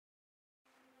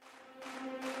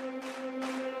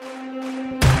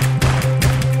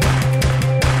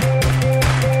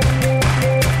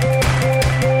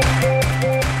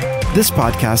This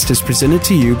podcast is presented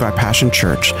to you by Passion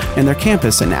Church and their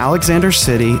campus in Alexander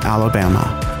City,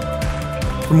 Alabama.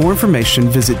 For more information,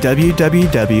 visit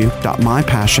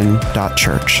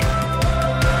www.mypassion.church.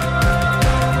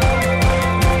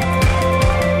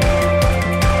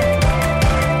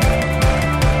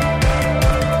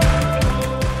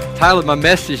 Title of my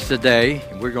message today,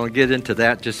 and we're going to get into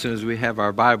that just as soon as we have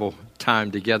our Bible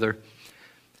time together.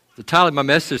 The title of my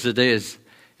message today is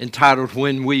entitled,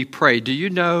 When We Pray. Do you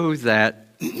know that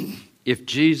if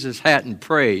Jesus hadn't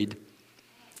prayed,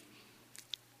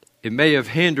 it may have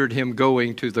hindered him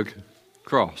going to the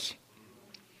cross?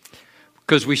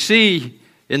 Because we see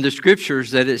in the scriptures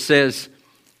that it says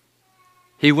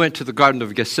he went to the Garden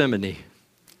of Gethsemane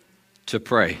to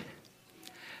pray.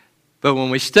 But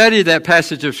when we study that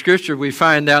passage of scripture, we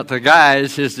find out the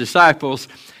guys, his disciples,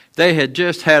 they had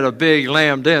just had a big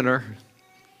lamb dinner,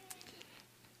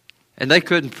 and they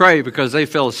couldn't pray because they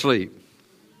fell asleep.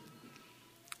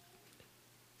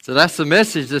 So that's the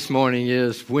message this morning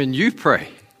is, when you pray,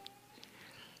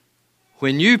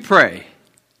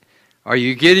 are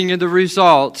you getting the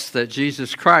results that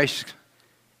Jesus Christ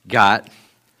got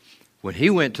when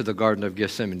he went to the Garden of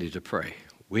Gethsemane to pray?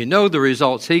 We know the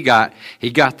results he got.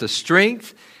 He got the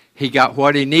strength. He got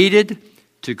what he needed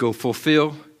to go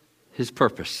fulfill his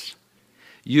purpose.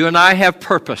 You and I have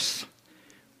purpose.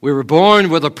 We were born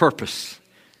with a purpose.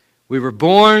 We were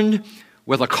born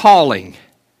with a calling.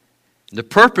 The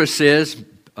purpose is,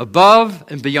 above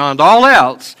and beyond all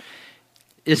else,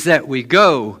 is that we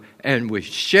go and we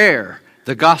share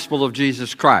the gospel of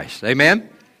Jesus Christ.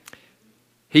 Amen?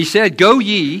 He said, go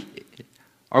ye.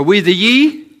 Are we the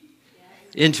ye?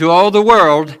 Into all the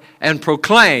world and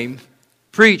proclaim,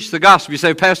 preach the gospel. You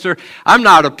say, Pastor, I'm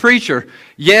not a preacher.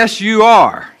 Yes, you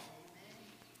are.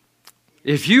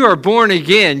 If you are born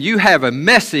again, you have a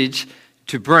message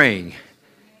to bring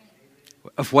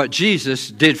of what Jesus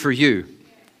did for you.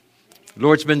 The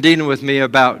Lord's been dealing with me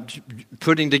about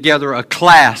putting together a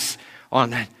class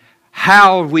on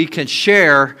how we can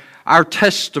share our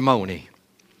testimony.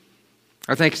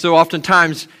 I think so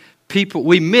oftentimes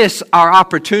we miss our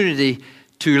opportunity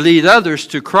to lead others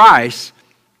to Christ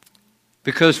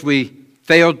because we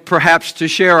failed perhaps to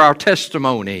share our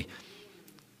testimony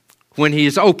when he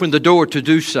has opened the door to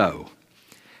do so.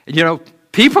 And you know,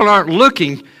 people aren't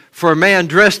looking for a man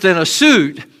dressed in a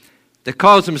suit that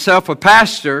calls himself a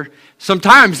pastor.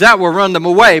 Sometimes that will run them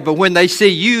away, but when they see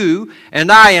you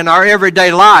and I in our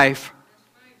everyday life,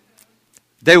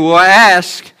 they will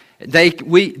ask, they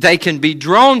can be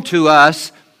drawn to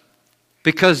us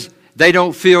because they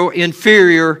don't feel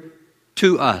inferior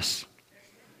to us.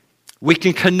 We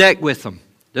can connect with them.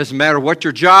 Doesn't matter what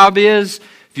your job is.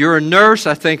 If you're a nurse,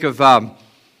 I think of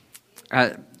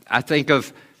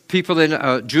people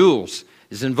in Jules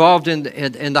is involved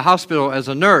in the hospital as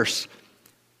a nurse.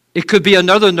 It could be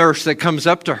another nurse that comes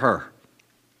up to her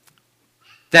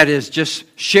that is just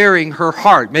sharing her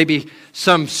heart, maybe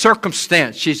some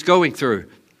circumstance she's going through.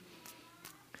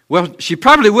 Well, she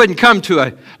probably wouldn't come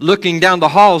to looking down the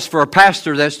halls for a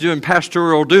pastor that's doing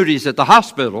pastoral duties at the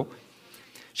hospital.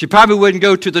 She probably wouldn't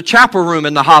go to the chapel room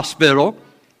in the hospital.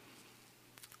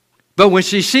 But when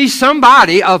she sees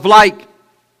somebody of like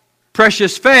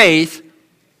precious faith,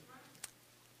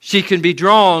 she can be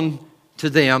drawn to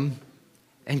them.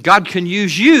 And God can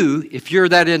use you, if you're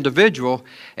that individual,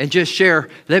 and just share,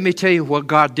 let me tell you what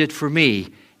God did for me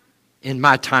in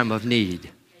my time of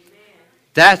need.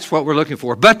 That's what we're looking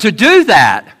for. But to do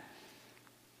that,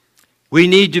 we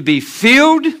need to be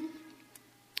filled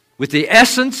with the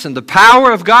essence and the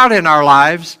power of God in our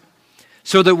lives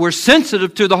so that we're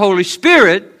sensitive to the Holy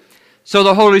Spirit, so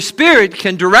the Holy Spirit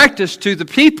can direct us to the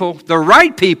people, the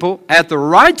right people, at the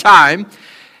right time,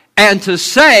 and to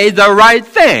say the right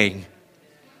thing.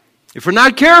 If we're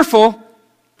not careful,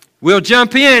 we'll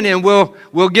jump in and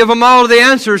we'll give them all the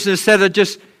answers instead of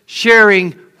just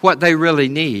sharing what they really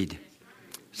need.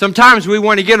 Sometimes we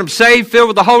want to get them saved, filled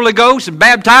with the Holy Ghost, and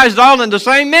baptized all in the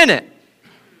same minute.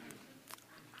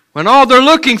 When all they're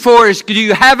looking for is, do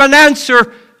you have an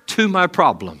answer to my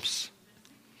problems?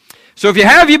 So if you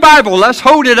have your Bible, let's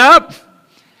hold it up.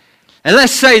 And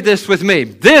let's say this with me.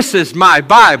 This is my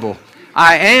Bible.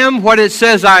 I am what it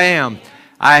says I am.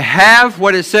 I have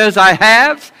what it says I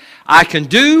have. I can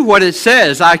do what it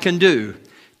says I can do.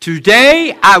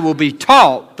 Today I will be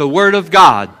taught the Word of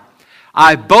God.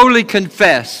 I boldly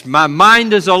confess, my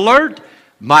mind is alert,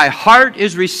 my heart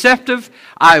is receptive,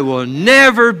 I will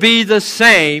never be the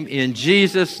same in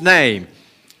Jesus' name.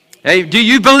 Hey, do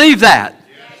you believe that?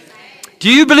 Yes. Do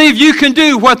you believe you can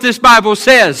do what this Bible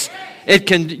says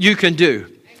you can do?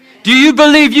 Do you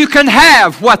believe you can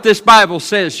have what this Bible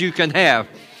says you can have?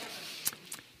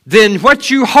 then what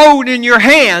you hold in your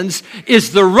hands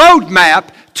is the roadmap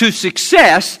to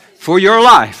success for your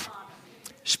life.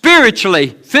 Spiritually,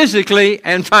 physically,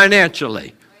 and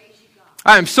financially.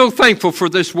 I am so thankful for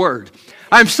this word.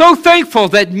 I'm so thankful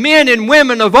that men and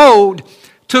women of old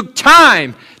took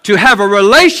time to have a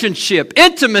relationship,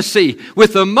 intimacy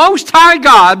with the Most High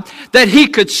God, that He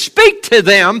could speak to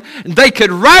them, and they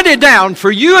could write it down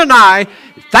for you and I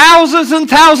thousands and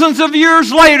thousands of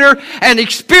years later and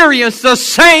experience the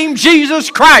same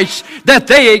Jesus Christ that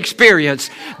they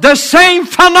experienced. The same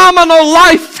phenomenal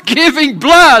life-giving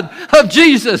blood of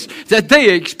Jesus that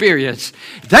they experienced.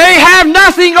 They have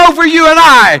nothing over you and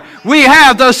I. We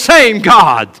have the same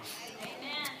God.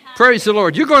 Praise the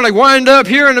Lord. You're going to wind up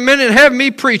here in a minute and have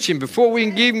me preaching before we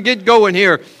can even get going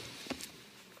here.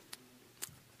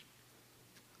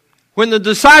 When the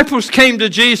disciples came to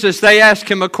Jesus, they asked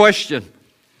Him a question.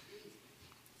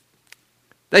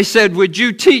 They said, would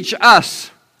you teach us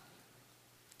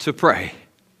to pray?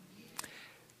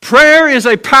 Prayer is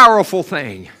a powerful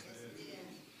thing.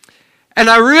 And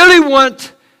I really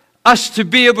want us to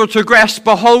be able to grasp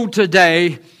a hold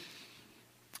today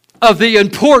of the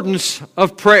importance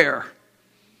of prayer.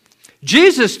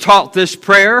 Jesus taught this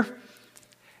prayer,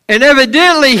 and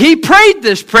evidently He prayed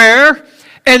this prayer,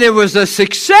 and it was a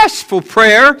successful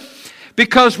prayer,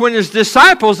 because when His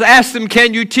disciples asked Him,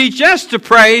 can you teach us to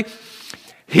pray?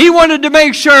 He wanted to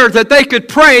make sure that they could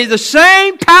pray the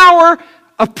same power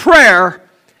of prayer,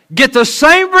 get the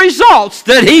same results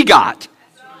that He got.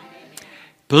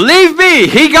 Believe me,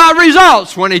 He got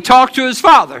results when He talked to His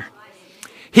Father.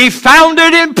 He found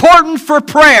it important for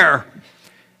prayer.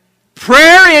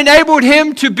 Prayer enabled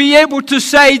Him to be able to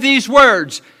say these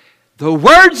words. The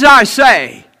words I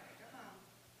say,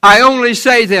 I only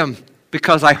say them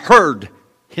because I heard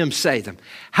Him say them.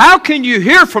 How can you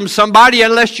hear from somebody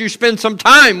unless you spend some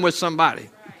time with somebody?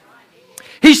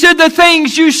 He said, the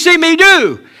things you see me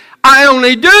do, I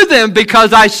only do them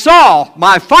because I saw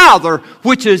my Father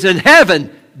which is in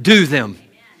heaven do them.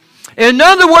 In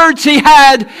other words, He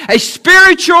had a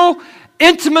spiritual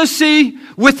intimacy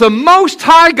with the Most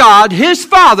High God, His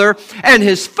Father, and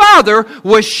His Father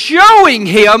was showing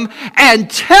Him and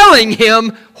telling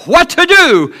Him what to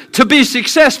do to be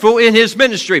successful in His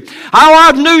ministry. I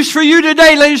have news for you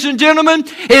today, ladies and gentlemen.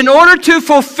 In order to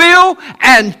fulfill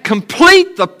and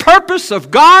complete the purpose of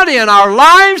God in our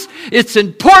lives, it's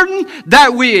important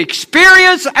that we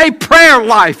experience a prayer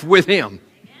life with Him.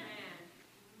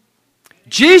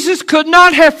 Jesus could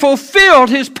not have fulfilled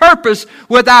His purpose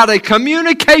without a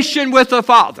communication with the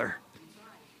Father.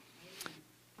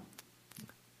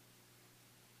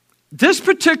 This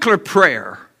particular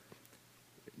prayer,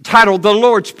 titled the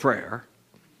Lord's Prayer,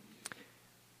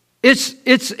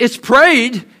 it's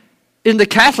prayed in the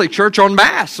Catholic Church on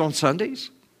Mass on Sundays.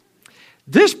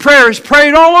 This prayer is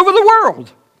prayed all over the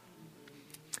world.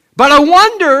 But I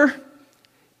wonder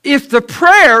if the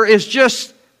prayer is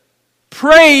just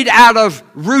prayed out of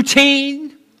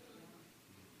routine.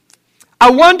 I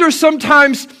wonder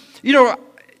sometimes,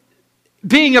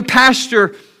 being a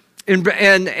pastor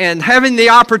and having the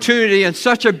opportunity, and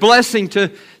such a blessing to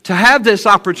have this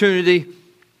opportunity,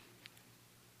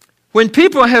 when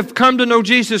people have come to know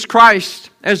Jesus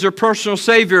Christ as their personal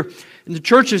Savior in the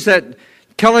churches that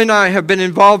Kelly and I have been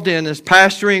involved in as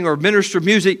pastoring or minister of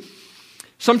music,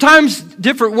 sometimes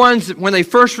different ones, when they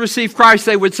first receive Christ,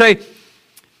 they would say,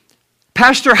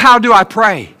 Pastor, how do I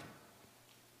pray?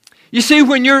 You see,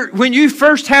 when you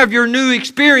first have your new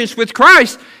experience with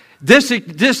Christ, this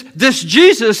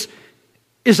Jesus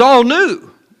is all new.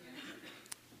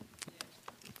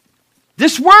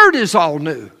 This word is all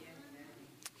new.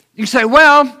 You say,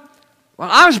 well,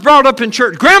 I was brought up in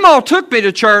church. Grandma took me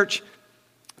to church.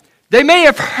 They may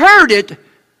have heard it,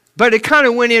 but it kind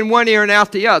of went in one ear and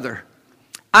out the other.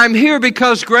 I'm here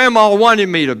because Grandma wanted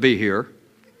me to be here.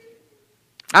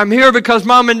 I'm here because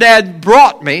Mom and Dad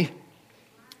brought me.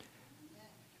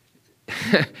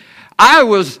 I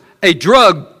was a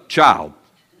drug child.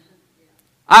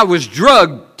 I was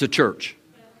drugged to church.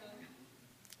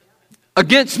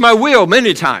 Against my will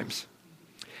many times.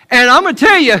 And I'm going to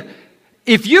tell you,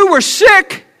 if you were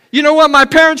sick, you know what my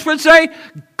parents would say?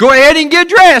 Go ahead and get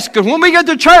dressed, because when we get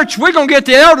to church, we're going to get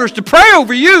the elders to pray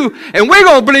over you, and we're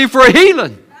going to believe for a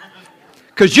healing.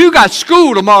 Because you got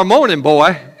school tomorrow morning,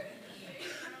 boy.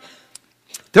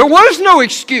 There was no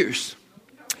excuse,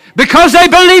 because they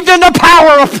believed in the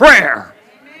power of prayer.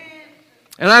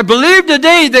 And I believe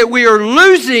today that we are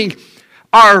losing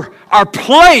our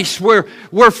place. We're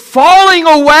falling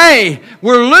away.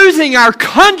 We're losing our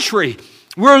country.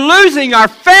 We're losing our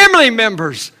family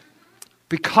members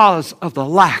because of the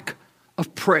lack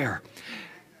of prayer.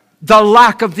 the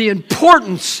lack of the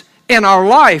importance in our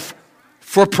life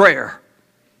for prayer.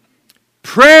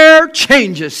 Prayer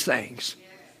changes things.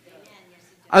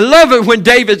 I love it when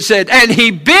David said, and he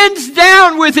bends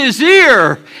down with his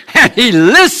ear and he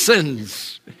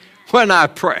listens when I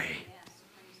pray.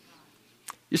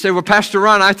 You say, well, Pastor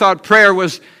Ron, I thought prayer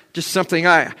was just something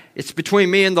it's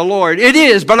between me and the Lord. It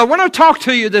is, but I want to talk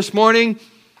to you this morning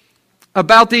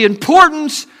about the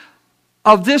importance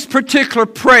of this particular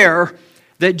prayer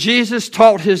that Jesus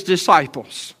taught his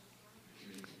disciples.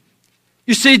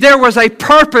 You see, there was a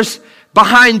purpose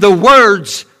behind the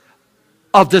words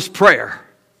of this prayer.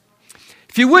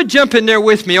 If you would jump in there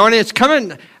with me on it. It's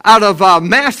coming out of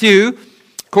Matthew.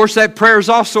 Of course, that prayer is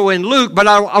also in Luke, but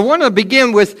I want to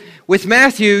begin with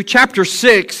Matthew chapter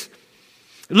 6.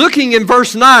 Looking in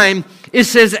verse 9, it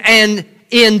says, and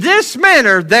in this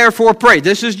manner, therefore, pray.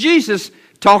 This is Jesus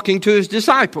talking to his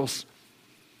disciples.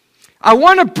 I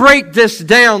want to break this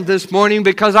down this morning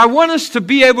because I want us to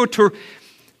be able to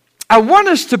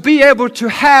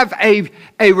have a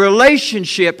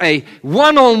relationship, a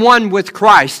one-on-one with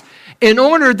Christ, in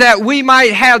order that we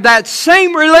might have that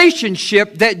same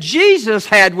relationship that Jesus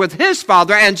had with his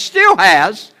Father and still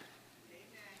has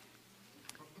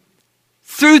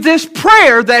through this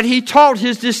prayer that he taught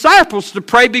his disciples to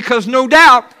pray, because no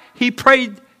doubt he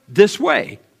prayed this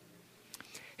way.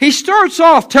 He starts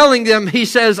off telling them, he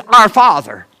says, our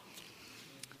Father.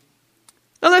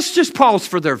 Now let's just pause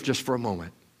for a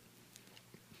moment.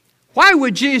 Why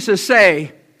would Jesus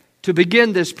say to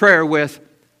begin this prayer with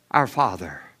our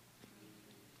Father?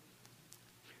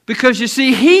 Because you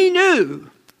see, he knew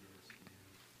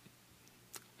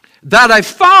that a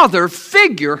father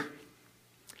figure.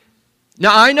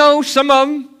 Now I know some of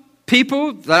them,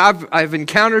 people that I've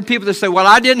encountered, people that say, well,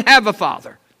 I didn't have a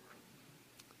father.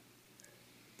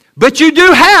 But you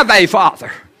do have a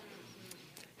father.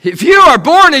 If you are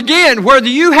born again, whether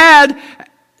you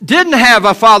didn't have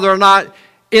a father or not,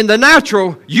 in the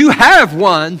natural, you have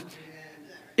one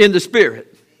in the spirit.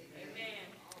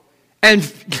 And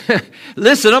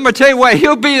listen, I'm going to tell you what,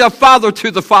 he'll be a father to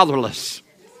the fatherless.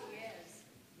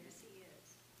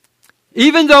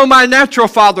 Even though my natural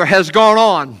father has gone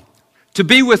on to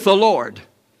be with the Lord,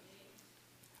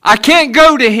 I can't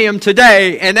go to him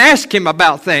today and ask him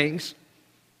about things.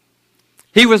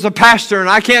 He was a pastor, and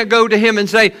I can't go to him and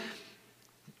say,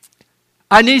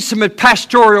 I need some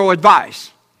pastoral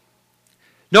advice.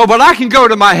 No, but I can go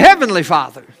to my heavenly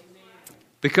Father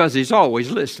because he's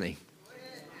always listening.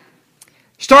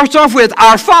 Starts off with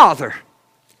our Father.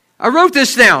 I wrote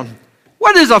this down.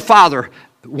 What is a father?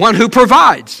 One who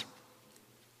provides.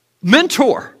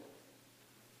 Mentor.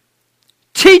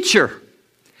 Teacher.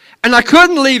 And I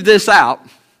couldn't leave this out.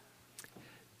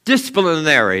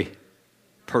 Disciplinary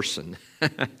person.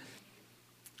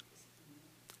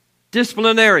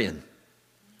 Disciplinarian.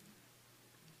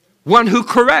 One who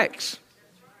corrects.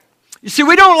 You see,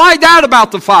 we don't like that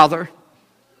about the Father.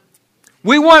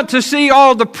 We want to see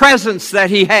all the presents that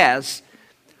he has,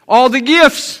 all the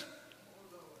gifts.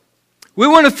 We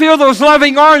want to feel those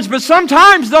loving arms, but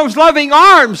sometimes those loving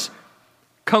arms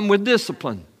come with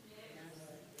discipline.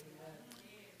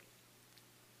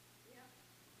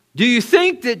 Do you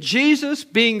think that Jesus,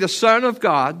 being the Son of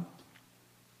God,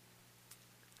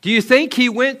 do you think he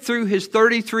went through his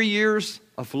 33 years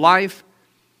of life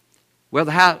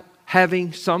without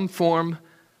having some form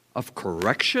of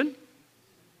correction?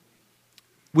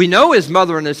 We know his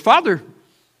mother and his father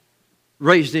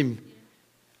raised him,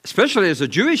 especially as a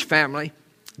Jewish family.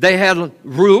 They had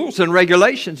rules and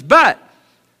regulations. But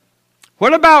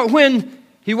what about when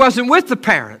he wasn't with the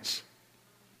parents?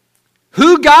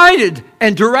 Who guided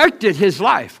and directed his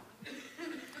life?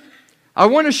 I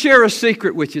want to share a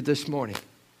secret with you this morning.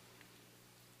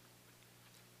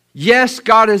 Yes,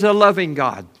 God is a loving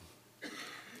God.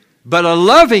 But a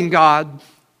loving God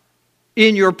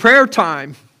in your prayer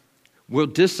time will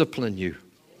discipline you.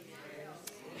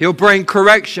 He'll bring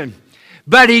correction.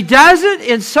 But he does it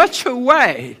in such a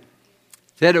way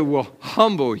that it will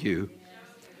humble you.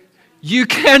 You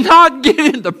cannot get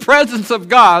in the presence of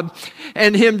God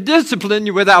and him discipline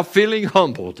you without feeling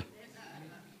humbled.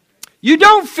 You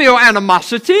don't feel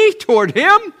animosity toward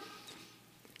him.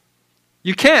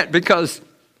 You can't, because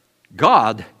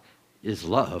God is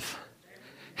love.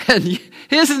 And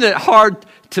isn't it hard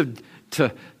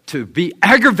to be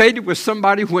aggravated with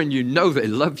somebody when you know they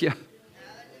love you?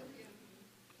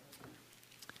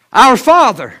 Our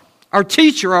Father, our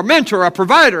teacher, our mentor, our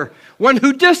provider, one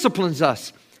who disciplines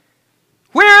us.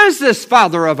 Where is this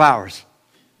Father of ours?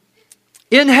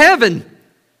 In heaven.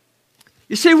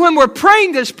 You see, when we're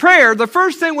praying this prayer, the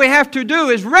first thing we have to do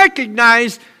is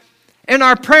recognize in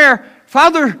our prayer,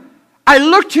 Father, I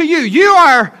look to you. You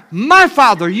are my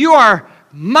Father. You are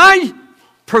my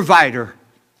provider.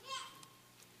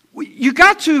 You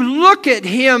got to look at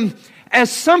him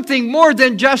as something more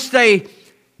than just a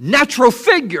natural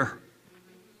figure.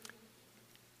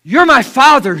 You're my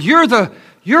Father. You're the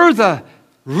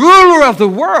ruler of the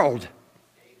world.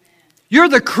 You're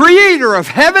the creator of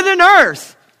heaven and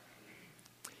earth.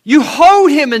 You hold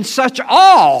him in such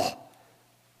awe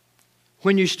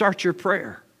when you start your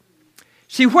prayer.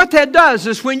 See, what that does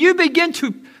is when you begin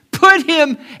to put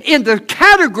him in the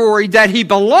category that he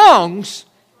belongs,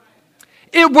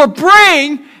 it will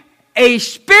bring a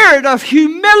spirit of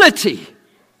humility.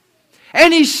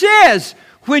 And he says,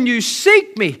 when you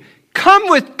seek me, come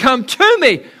to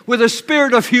me with a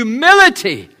spirit of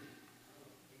humility.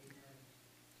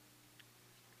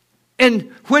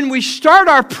 And when we start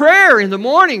our prayer in the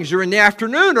mornings or in the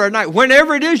afternoon or at night,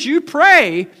 whenever it is you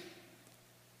pray,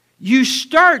 you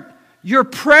start your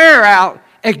prayer out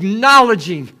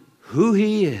acknowledging who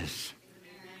he is.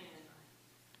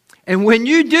 And when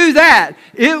you do that,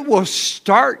 it will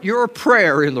start your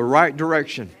prayer in the right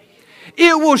direction.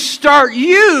 It will start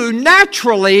you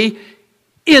naturally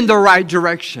in the right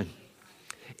direction.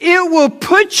 It will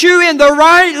put you in the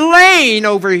right lane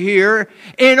over here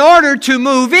in order to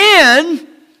move in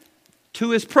to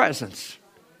his presence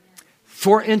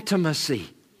for intimacy.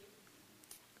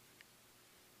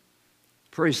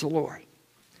 Praise the Lord.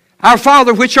 Our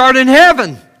Father which art in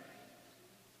heaven.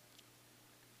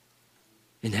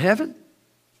 In heaven?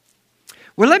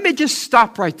 Well, let me just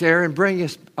stop right there and bring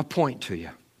a point to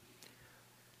you.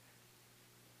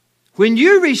 When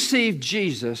you receive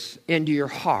Jesus into your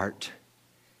heart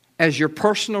as your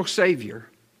personal Savior,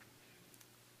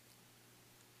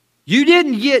 you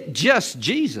didn't get just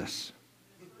Jesus.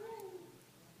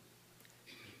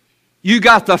 You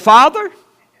got the Father,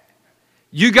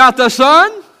 you got the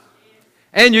Son,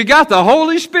 and you got the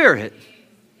Holy Spirit.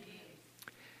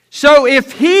 So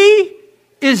if he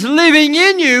is living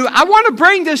in you, I want to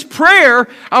bring this prayer,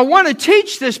 I want to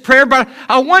teach this prayer, but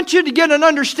I want you to get an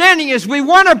understanding is we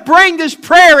want to bring this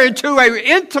prayer into an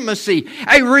intimacy,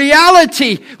 a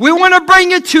reality. We want to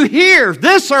bring it to here,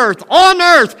 this earth, on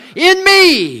earth, in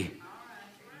me.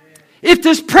 If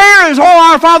this prayer is, oh,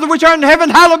 our Father which art in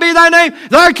heaven, hallowed be thy name,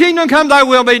 thy kingdom come, thy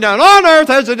will be done, on earth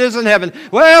as it is in heaven.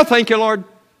 Well, thank you, Lord.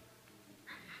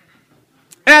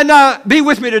 And be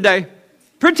with me today.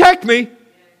 Protect me.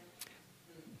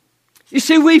 You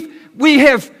see, we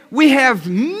have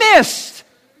missed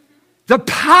the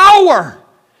power,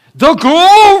 the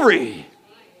glory,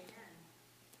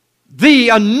 the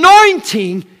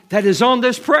anointing that is on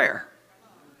this prayer.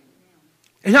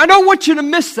 And I don't want you to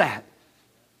miss that.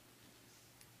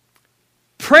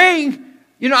 Praying,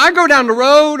 I go down the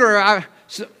road or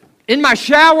in my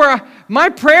shower, my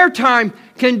prayer time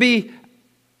can be,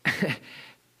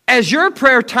 as your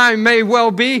prayer time may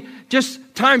well be, just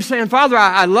time saying, Father,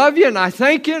 I love you and I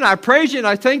thank you and I praise you and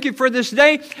I thank you for this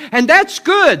day. And that's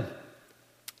good.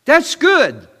 That's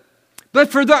good.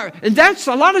 But and that's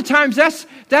a lot of times that's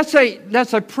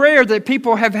a prayer that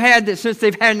people have had that since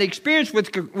they've had an experience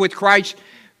with Christ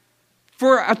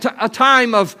for a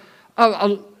time of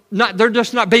they're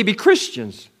just not baby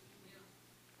Christians.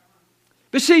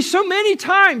 But see, so many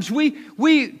times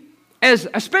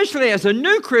especially as a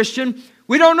new Christian,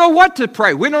 we don't know what to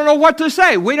pray. We don't know what to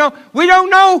say. We don't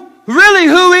know really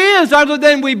who he is other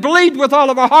than we believed with all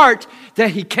of our heart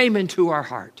that he came into our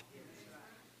heart.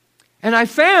 And I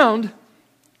found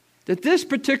that this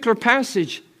particular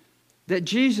passage that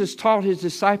Jesus taught his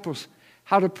disciples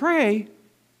how to pray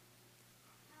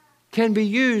can be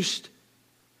used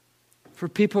for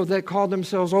people that call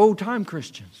themselves old-time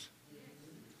Christians.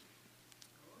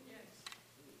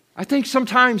 I think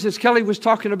sometimes, as Kelly was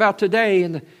talking about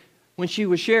today, when she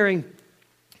was sharing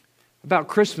about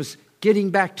Christmas, getting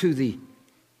back to the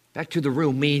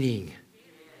real meaning.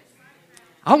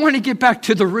 I want to get back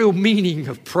to the real meaning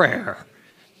of prayer.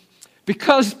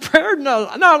 Because prayer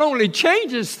not only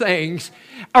changes things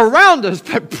around us,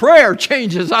 but prayer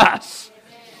changes us.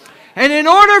 And in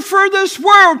order for this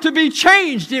world to be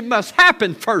changed, it must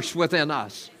happen first within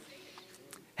us.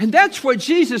 And that's what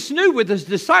Jesus knew with his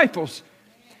disciples.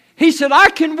 He said, I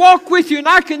can walk with you and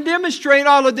I can demonstrate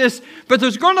all of this, but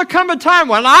there's going to come a time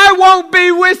when I won't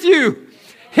be with you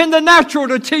in the natural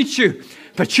to teach you.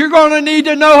 But you're going to need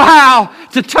to know how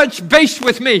to touch base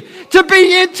with me, to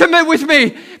be intimate with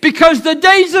me, because the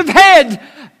days ahead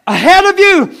of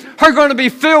you are going to be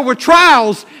filled with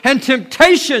trials and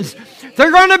temptations.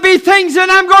 They're going to be things that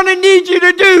I'm going to need you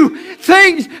to do.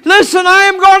 Things, listen, I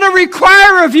am going to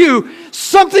require of you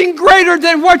something greater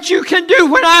than what you can do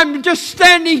when I'm just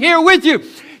standing here with you.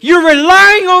 You're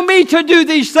relying on me to do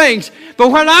these things.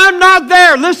 But when I'm not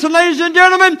there, listen, ladies and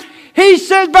gentlemen, he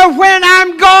says, but when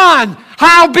I'm gone,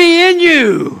 I'll be in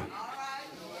you.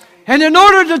 And in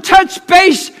order to touch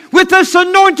base with this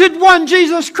anointed one,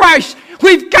 Jesus Christ,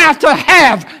 we've got to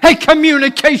have a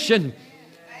communication.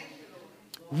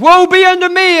 Woe be unto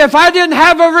me if I didn't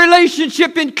have a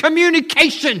relationship in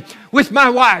communication with my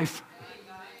wife.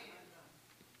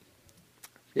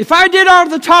 If I did all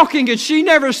the talking and she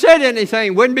never said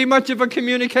anything, wouldn't be much of a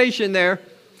communication there.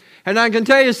 And I can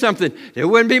tell you something, there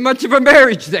wouldn't be much of a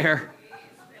marriage there.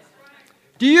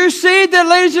 Do you see that,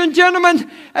 ladies and gentlemen,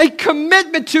 a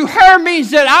commitment to her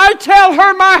means that I tell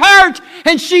her my heart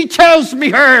and she tells me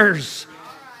hers.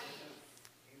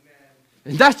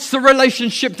 And that's the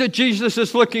relationship that Jesus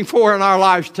is looking for in our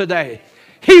lives today.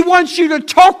 He wants you to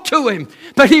talk to him,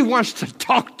 but he wants to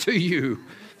talk to you.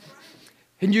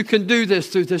 And you can do this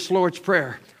through this Lord's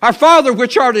Prayer. Our Father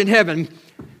which art in heaven.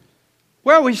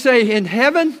 Well, we say in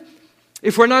heaven,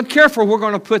 if we're not careful, we're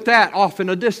going to put that off in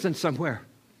a distance somewhere.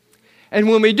 And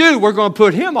when we do, we're going to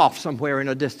put him off somewhere in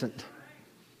a distance.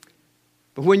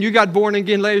 But when you got born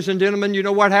again, ladies and gentlemen, you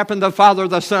know what happened? The Father,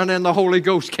 the Son, and the Holy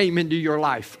Ghost came into your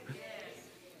life.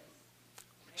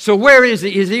 So where is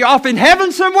he? Is he off in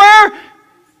heaven somewhere?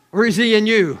 Or is he in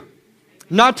you?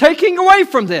 Not taking away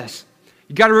from this.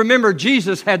 You got to remember,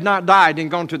 Jesus had not died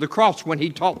and gone to the cross when he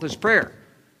taught this prayer.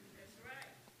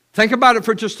 Think about it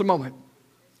for just a moment.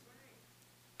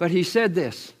 But he said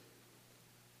this,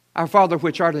 our Father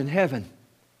which art in heaven.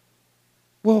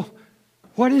 Well,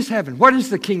 what is heaven? What is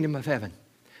the kingdom of heaven?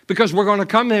 Because we're going to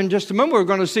come in just a moment. We're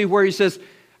going to see where he says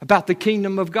about the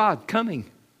kingdom of God coming.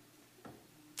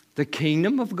 The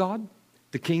kingdom of God,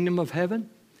 the kingdom of heaven.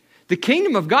 The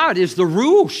kingdom of God is the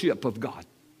ruleship of God.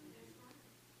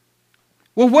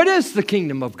 Well, what is the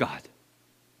kingdom of God?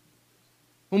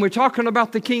 When we're talking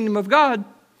about the kingdom of God,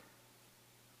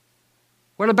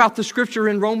 what about the scripture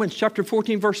in Romans chapter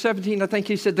 14, verse 17? I think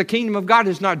he said the kingdom of God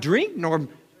is not drink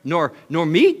nor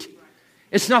meat.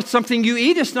 It's not something you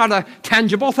eat. It's not a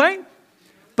tangible thing.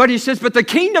 But he says, but the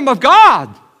kingdom of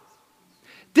God,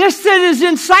 this that is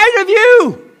inside of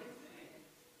you,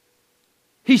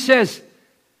 he says,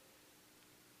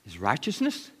 is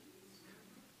righteousness,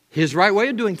 his right way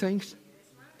of doing things.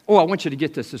 Oh, I want you to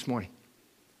get this morning.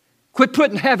 Quit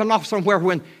putting heaven off somewhere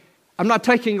when I'm not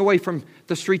taking away from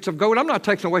the streets of gold. I'm not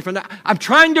taking away from that. I'm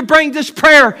trying to bring this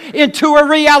prayer into a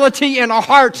reality in our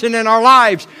hearts and in our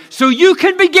lives so you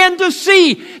can begin to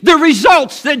see the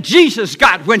results that Jesus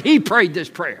got when he prayed this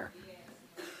prayer.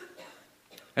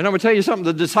 And I'm going to tell you something,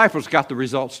 the disciples got the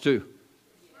results too.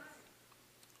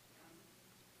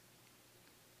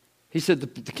 He said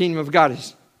the kingdom of God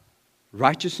is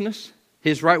righteousness,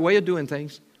 his right way of doing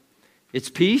things. It's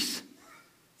peace.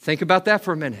 Think about that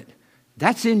for a minute.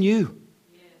 That's in you.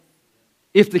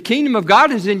 If the kingdom of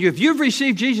God is in you, if you've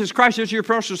received Jesus Christ as your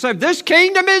personal Savior, this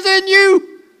kingdom is in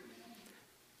you.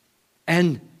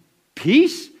 And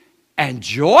peace and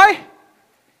joy.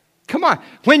 Come on.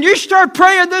 When you start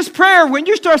praying this prayer, when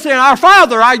you start saying, our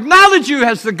Father, I acknowledge you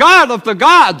as the God of the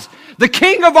gods, the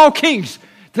King of all kings,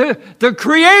 the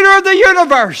creator of the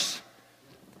universe.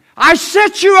 I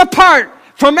set you apart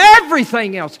from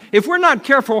everything else. If we're not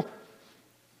careful,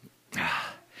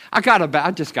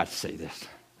 I just got to say this.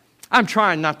 I'm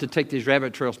trying not to take these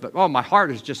rabbit trails, but my heart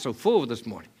is just so full this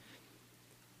morning.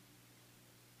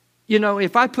 You know,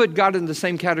 if I put God in the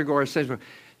same category, it says,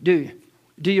 do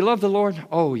you love the Lord?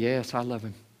 Oh, yes, I love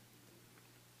him.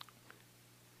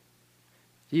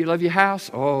 Do you love your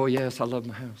house? Oh, yes, I love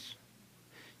my house.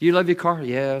 Do you love your car?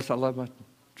 Yes, I love my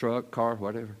truck, car,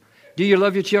 whatever. Do you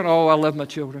love your children? Oh, I love my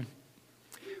children.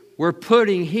 We're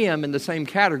putting him in the same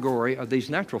category of these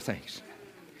natural things.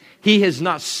 He has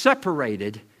not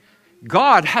separated.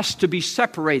 God has to be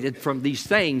separated from these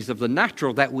things of the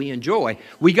natural that we enjoy.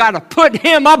 We got to put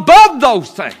him above those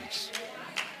things.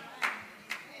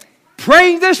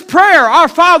 Praying this prayer, our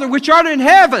Father which art in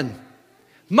heaven,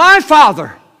 my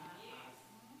Father.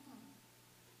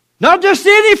 Not just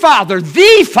any Father,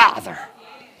 the Father.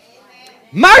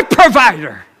 My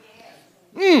provider.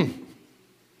 The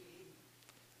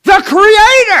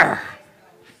Creator.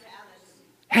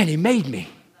 And he made me.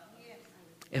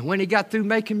 And when he got through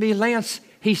making me, Lance,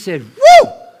 he said,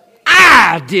 woo,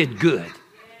 I did good.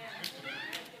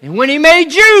 And when he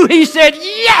made you, he said,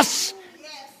 yes,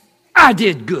 I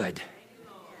did good.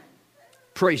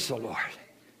 Praise the Lord.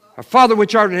 Our Father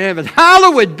which art in heaven,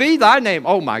 hallowed be thy name.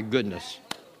 Oh my goodness.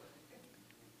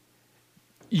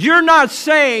 You're not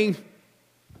saying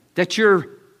that you're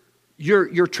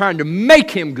trying to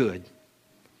make him good.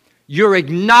 You're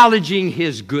acknowledging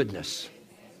his goodness.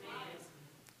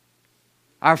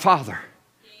 Our Father,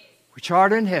 which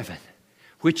art in heaven,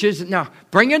 which is, now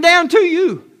bring it down to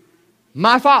you,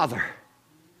 my Father,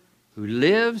 who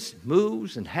lives,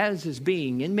 moves, and has his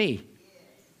being in me,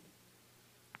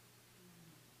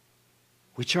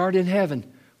 which art in heaven,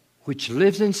 which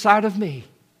lives inside of me,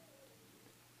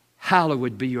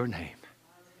 hallowed be your name.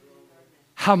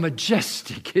 How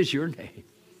majestic is your name.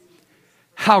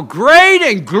 How great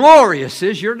and glorious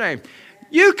is your name.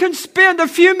 You can spend a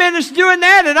few minutes doing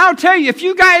that, and I'll tell you, if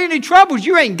you got any troubles,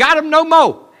 you ain't got them no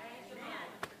more.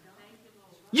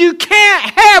 You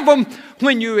can't have them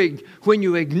when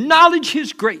you acknowledge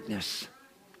his greatness.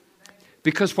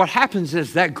 Because what happens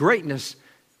is that greatness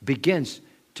begins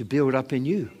to build up in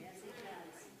you.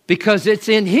 Because it's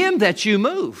in him that you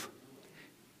move.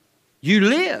 You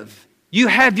live. You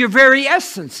have your very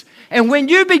essence. And when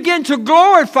you begin to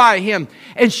glorify him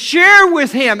and share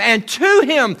with him and to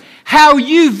him how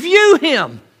you view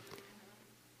him,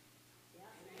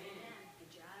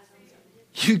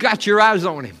 you got your eyes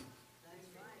on him.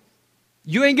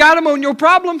 You ain't got them on your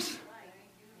problems.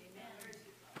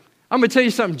 I'm going to tell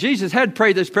you something. Jesus had to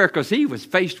pray this prayer because he was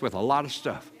faced with a lot of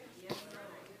stuff.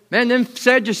 Man, them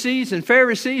Sadducees and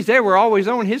Pharisees, they were always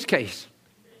on his case.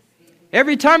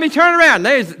 Every time he turned around,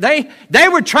 they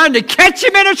were trying to catch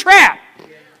him in a trap.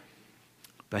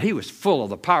 But he was full of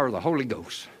the power of the Holy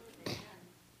Ghost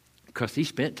because he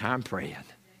spent time praying.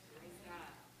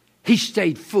 He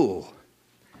stayed full.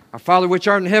 Our Father which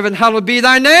art in heaven, hallowed be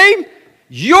thy name.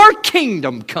 Your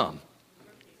kingdom come.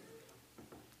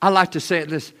 I like to say it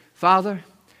this, Father,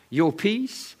 your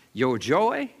peace, your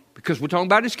joy, because we're talking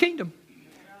about his kingdom.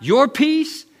 Your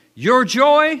peace, your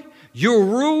joy, your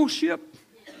ruleship,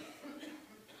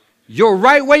 your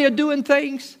right way of doing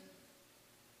things.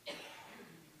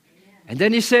 And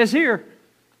then he says here,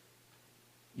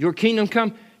 your kingdom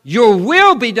come, your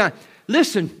will be done.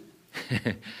 Listen,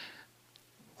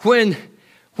 when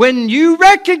you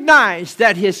recognize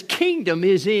that his kingdom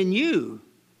is in you,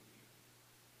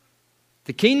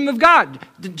 the kingdom of God,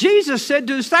 Jesus said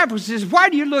to the disciples, he says, why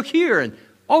do you look here and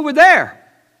over there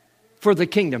for the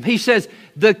kingdom? He says,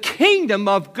 the kingdom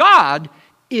of God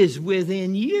is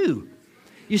within you.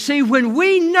 You see,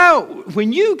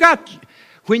 when you got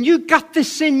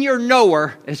this in your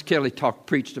knower, as Kelly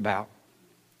preached about,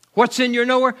 what's in your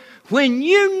knower? When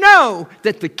you know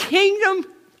that the kingdom,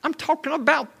 I'm talking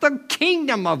about the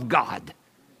kingdom of God,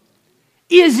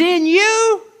 is in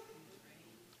you,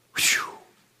 whew,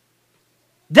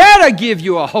 that'll give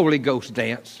you a Holy Ghost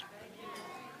dance.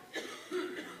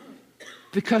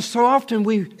 Because so often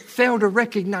we fail to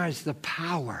recognize the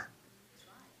power,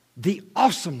 the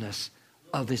awesomeness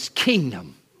of his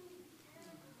kingdom.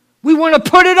 We want to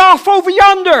put it off over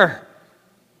yonder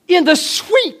in the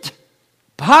sweet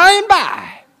by and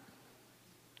by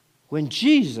when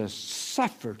Jesus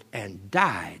suffered and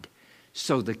died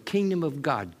so the kingdom of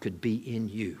God could be in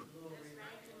you.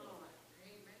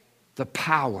 The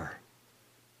power,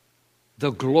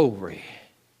 the glory,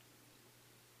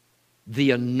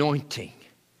 the anointing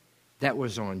that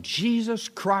was on Jesus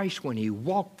Christ when he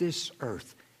walked this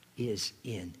earth is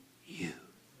in you.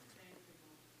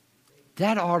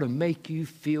 That ought to make you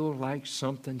feel like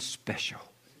something special.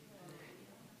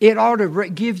 It ought to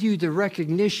give you the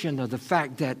recognition of the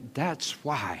fact that that's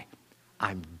why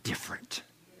I'm different.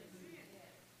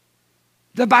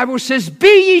 The Bible says,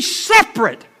 be ye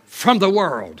separate from the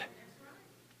world.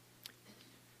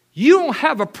 You don't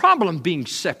have a problem being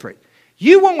separate.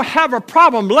 You won't have a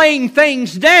problem laying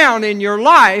things down in your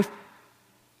life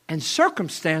and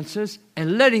circumstances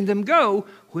and letting them go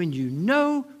when you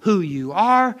know who you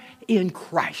are in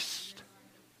Christ.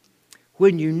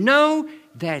 When you know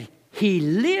that he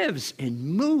lives and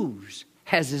moves,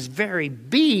 has his very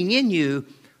being in you,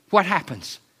 what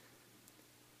happens?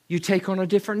 You take on a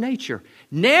different nature.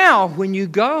 Now, when you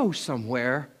go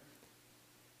somewhere,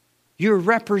 you're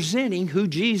representing who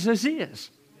Jesus is.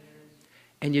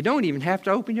 And you don't even have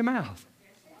to open your mouth.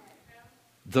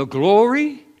 The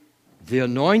glory, the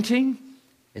anointing,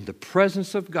 and the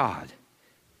presence of God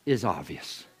is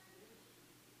obvious.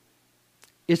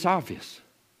 It's obvious.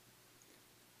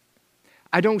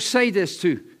 I don't say this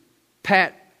to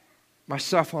pat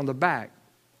myself on the back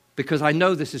because I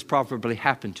know this has probably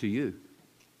happened to you.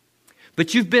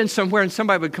 But you've been somewhere and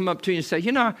somebody would come up to you and say,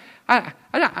 you know,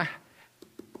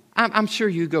 I'm sure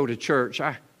you go to church.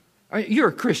 You're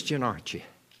a Christian, aren't you?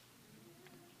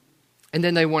 And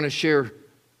then they want to share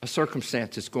a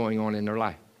circumstance that's going on in their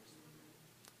life.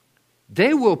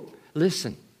 They will,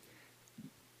 listen,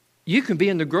 you can be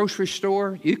in the grocery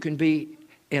store, you can be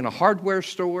in a hardware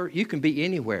store, you can be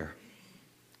anywhere.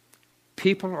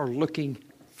 People are looking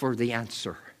for the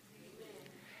answer.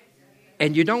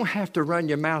 And you don't have to run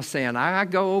your mouth saying, I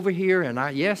go over here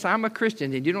and yes, I'm a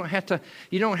Christian. And you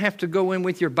don't have to go in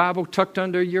with your Bible tucked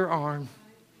under your arm.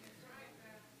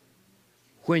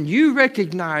 When you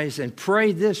recognize and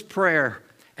pray this prayer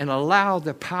and allow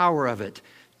the power of it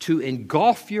to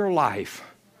engulf your life,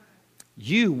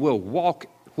 you will walk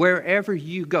wherever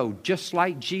you go, just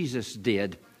like Jesus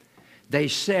did. They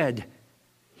said,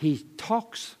 he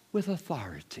talks with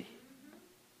authority.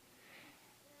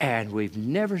 And we've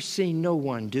never seen no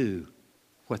one do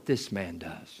what this man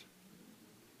does.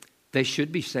 They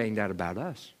should be saying that about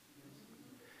us.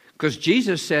 Because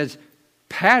Jesus says,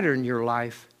 pattern your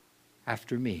life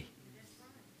after me.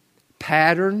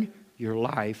 Pattern your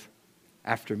life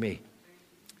after me.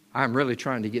 I'm really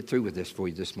trying to get through with this for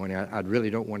you this morning. I really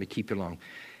don't want to keep you long.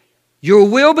 Your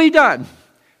will be done.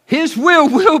 His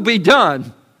will be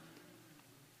done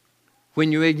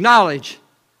when you acknowledge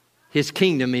His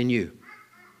kingdom in you.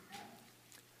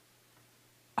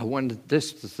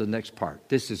 This is the next part.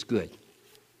 This is good.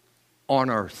 On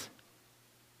earth.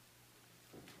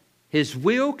 His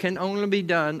will can only be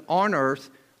done on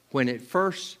earth when it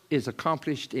first is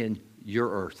accomplished in your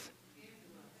earth.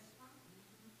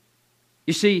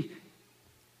 You see,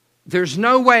 there's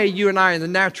no way you and I in the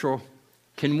natural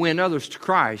can win others to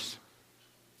Christ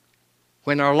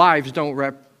when our lives don't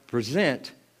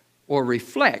represent or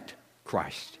reflect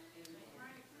Christ.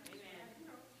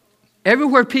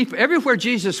 Everywhere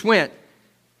Jesus went,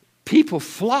 people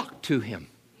flocked to Him.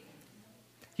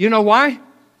 You know why?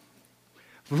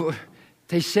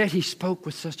 They said He spoke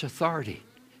with such authority.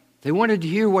 They wanted to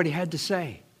hear what He had to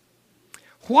say.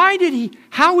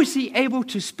 How was He able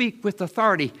to speak with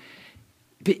authority?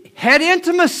 Had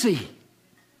intimacy.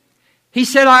 He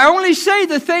said, I only say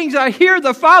the things I hear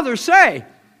the Father say.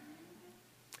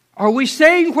 Are we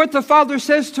saying what the Father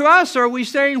says to us, or are we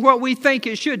saying what we think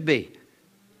it should be?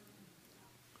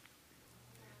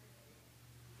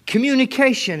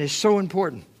 Communication is so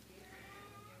important.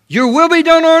 Your will be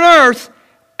done on earth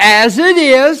as it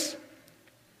is.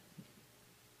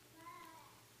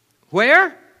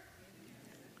 Where?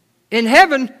 In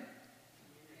heaven.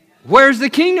 Where's the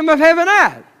kingdom of heaven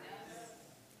at?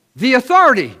 The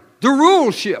authority, the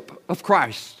ruleship of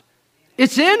Christ.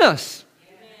 It's in us.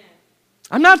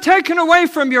 I'm not taking away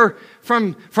from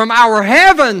our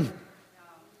heaven.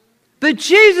 But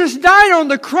Jesus died on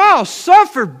the cross,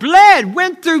 suffered, bled,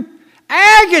 went through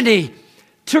agony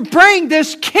to bring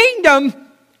this kingdom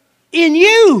in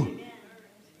you.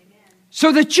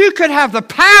 So that you could have the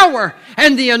power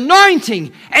and the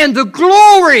anointing and the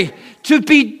glory to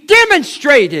be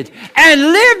demonstrated and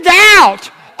lived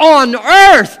out on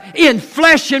earth in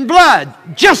flesh and blood,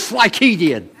 just like He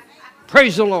did.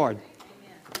 Praise the Lord.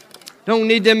 Don't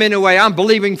need them anyway. I'm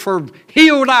believing for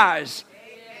healed eyes.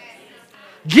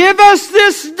 Give us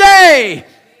this day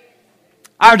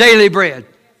our daily bread.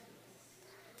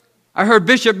 I heard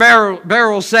Bishop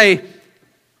Barrell say,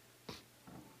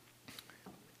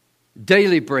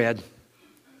 daily bread.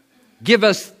 Give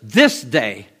us this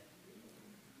day.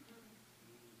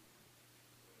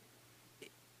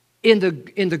 In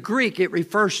the Greek, it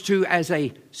refers to as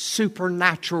a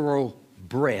supernatural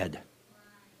bread.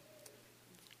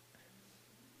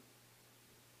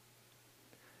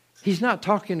 He's not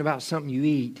talking about something you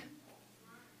eat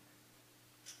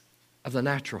of the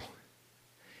natural.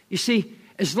 You see,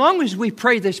 as long as we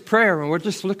pray this prayer and we're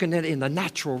just looking at it in the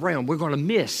natural realm, we're going to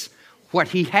miss what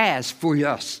He has for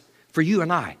us, for you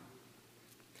and I.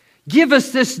 Give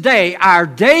us this day our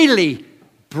daily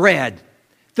bread.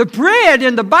 The bread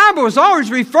in the Bible is always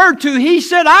referred to. He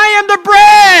said, I am the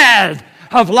bread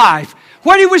of life.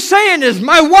 What He was saying is,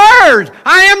 my word,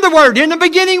 I am the Word. In the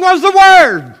beginning was the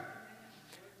Word.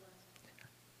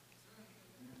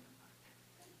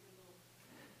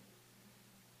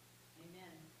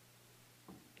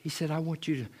 He said, I want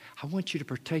you to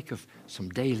partake of some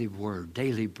daily word,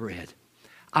 daily bread.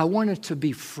 I want it to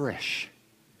be fresh.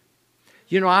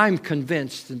 You know, I'm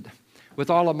convinced with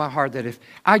all of my heart that if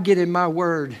I get in my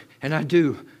word, and I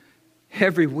do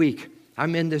every week,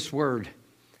 I'm in this word,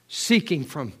 seeking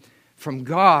from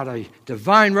God a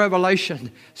divine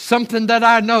revelation, something that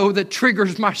I know that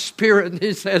triggers my spirit, and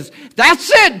He says, that's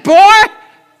it, boy!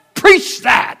 Preach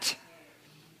that!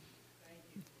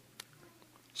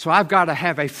 So I've got to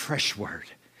have a fresh word,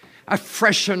 a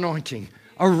fresh anointing,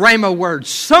 a rhema word,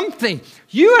 something.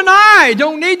 You and I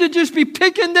don't need to just be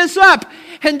picking this up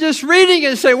and just reading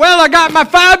and say, well, I got my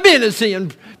 5 minutes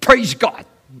in. Praise God.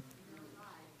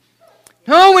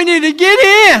 No, we need to get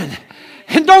in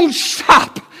and don't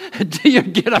stop until you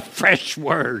get a fresh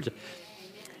word.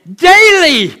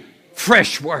 Daily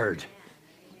fresh word.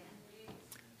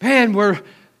 Man,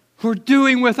 We're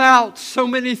doing without so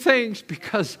many things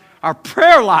because our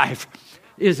prayer life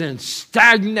is in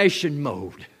stagnation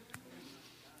mode.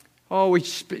 Oh,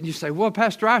 you say, well,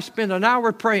 Pastor, I spend an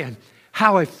hour praying.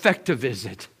 How effective is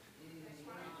it?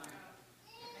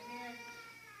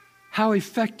 How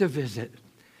effective is it?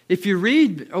 If you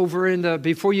read over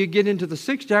before you get into the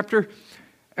 6th chapter,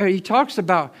 he talks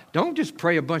about don't just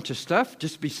pray a bunch of stuff,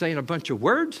 just be saying a bunch of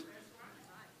words,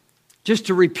 just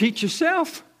to repeat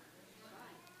yourself.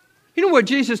 You know what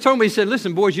Jesus told me? He said,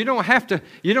 listen, boys, you don't have to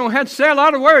say a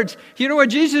lot of words. You know what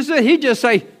Jesus said? He'd just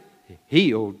say,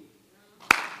 healed.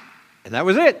 And that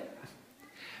was it.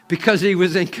 Because he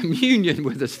was in communion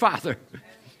with his Father.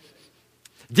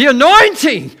 The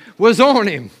anointing was on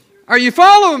him. Are you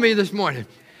following me this morning?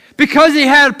 Because he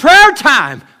had prayer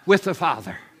time with the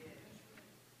Father.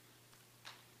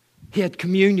 He had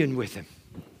communion with him.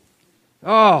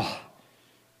 Oh,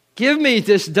 give me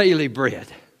this daily bread.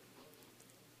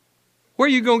 Where are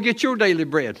you going to get your daily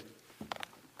bread?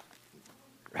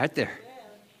 Right there.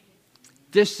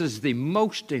 This is the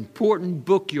most important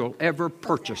book you'll ever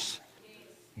purchase.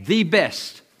 The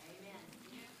best.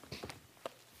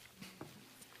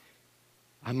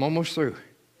 I'm almost through.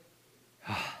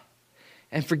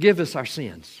 And forgive us our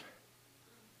sins.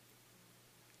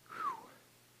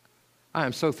 I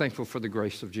am so thankful for the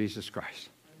grace of Jesus Christ.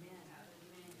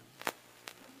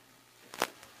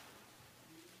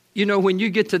 You know, when you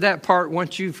get to that part, when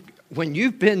you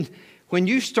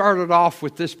started off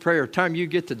with this prayer, time you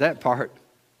get to that part,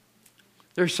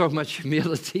 there's so much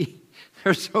humility.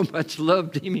 There's so much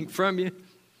love beaming from you.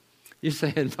 You're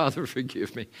saying, Father,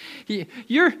 forgive me.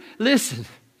 Listen,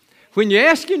 when you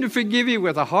ask him to forgive you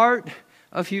with a heart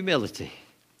of humility,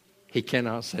 he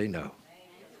cannot say no.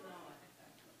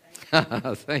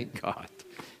 Thank God.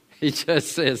 He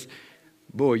just says,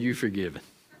 boy, you forgiven.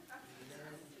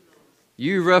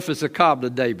 You rough as a cob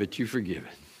today, but you forgiven.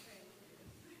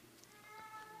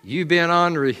 You been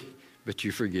ornery, but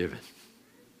you forgiven.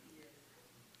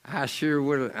 I sure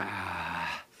would have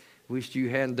wished you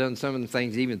hadn't done some of the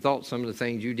things, even thought some of the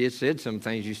things you did, said some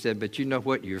things you said, but you know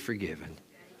what? You're forgiven.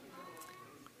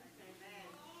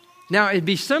 Now, it'd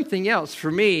be something else for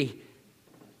me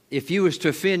if you was to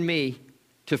offend me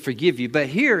to forgive you. But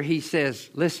here he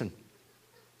says, listen.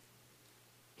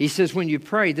 He says, when you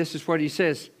pray, this is what he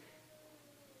says.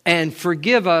 And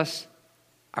forgive us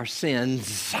our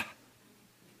sins.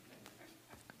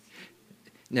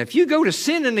 Now, if you go to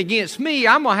sinning against me,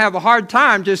 I'm going to have a hard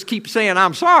time just keep saying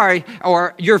I'm sorry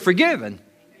or you're forgiven.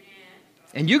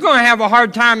 And you're going to have a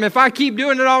hard time if I keep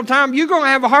doing it all the time. You're going to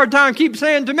have a hard time keep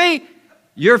saying to me,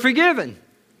 you're forgiven.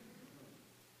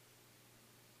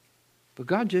 But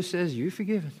God just says, you're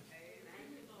forgiven.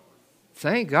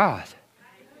 Thank God.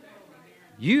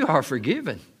 You are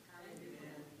forgiven.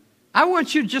 I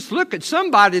want you to just look at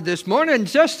somebody this morning and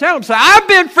just tell them, say, I've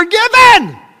been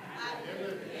forgiven.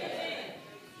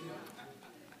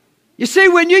 You see,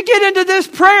 when you get into this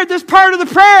prayer, this part of the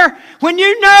prayer, when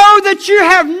you know that you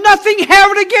have nothing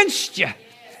held against you,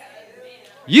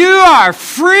 you are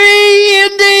free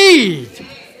indeed.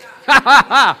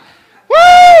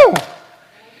 Woo!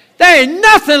 There ain't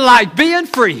nothing like being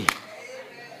free.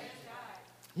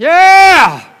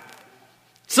 Yeah.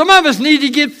 Some of us need to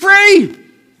get free.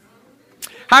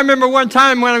 I remember one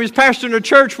time when I was pastoring a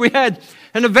church, we had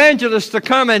an evangelist to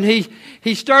come, and he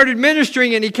started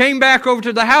ministering, and he came back over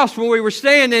to the house when we were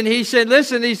staying, and he said,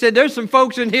 listen, he said, there's some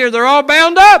folks in here, they're all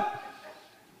bound up.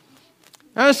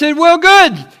 And I said, well,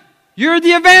 good. You're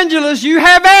the evangelist. You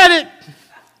have at it.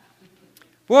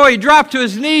 Boy, he dropped to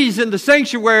his knees in the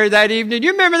sanctuary that evening.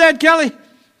 You remember that, Kelly?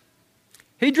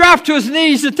 He dropped to his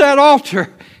knees at that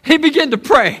altar. He began to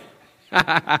pray.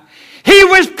 He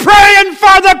was praying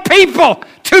for the people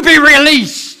to be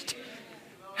released.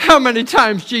 How many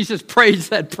times Jesus prays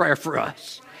that prayer for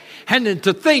us? And then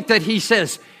to think that he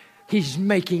says he's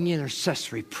making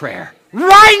intercessory prayer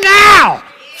right now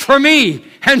for me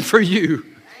and for you.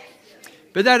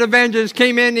 But that evangelist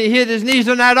came in, he hit his knees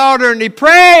on that altar and he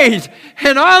prayed.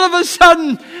 And all of a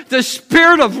sudden, the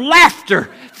spirit of laughter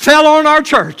fell on our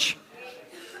church.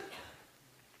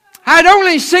 I'd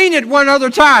only seen it one other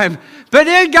time, but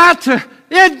it got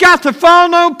to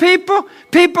fall on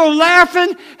people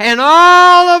laughing, and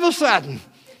all of a sudden,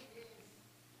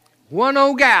 one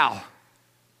old gal,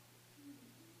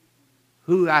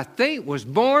 who I think was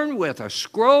born with a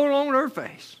scroll on her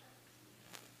face,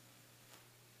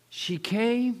 she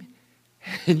came,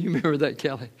 and you remember that,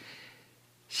 Kelly?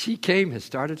 She came and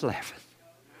started laughing.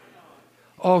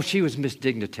 Oh, she was Miss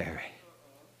Dignitary.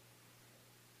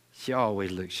 She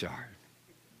always looked sharp.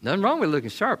 Nothing wrong with looking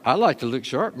sharp. I like to look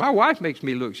sharp. My wife makes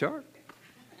me look sharp.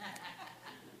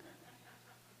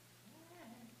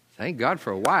 Thank God for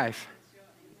a wife.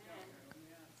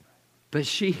 But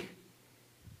she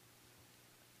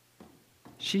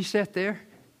sat there.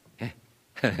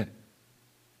 I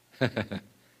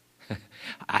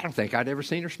don't think I'd ever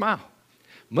seen her smile,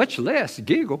 much less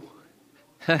giggle.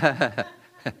 The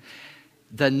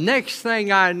next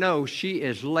thing I know, she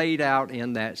is laid out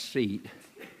in that seat,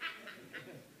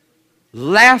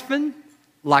 laughing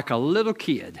like a little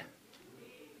kid.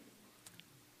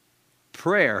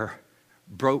 Prayer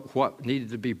broke what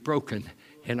needed to be broken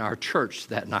in our church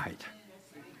that night.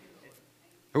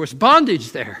 There was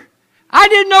bondage there. I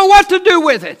didn't know what to do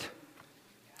with it.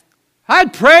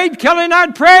 I'd prayed, Kelly and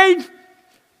I'd prayed.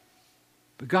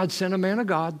 But God sent a man of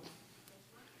God,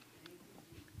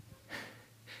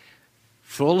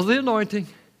 full of the anointing.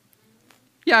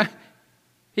 Yeah,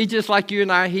 he just like you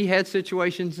and I, he had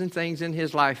situations and things in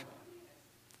his life.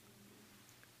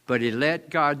 But he let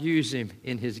God use him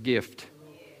in his gift.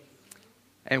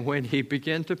 And when he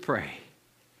began to pray,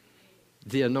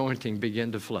 the anointing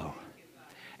began to flow.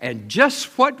 And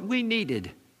just what we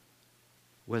needed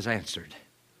was answered.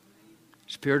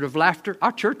 Spirit of laughter.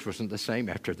 Our church wasn't the same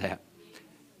after that.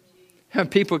 And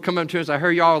people come up to us, I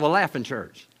heard y'all the laughing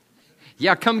church.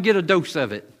 Yeah, come get a dose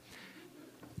of it.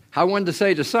 I wanted to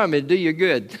say to some, it'd do you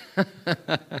good.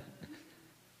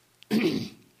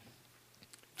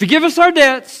 Forgive us our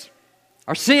debts,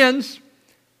 our sins,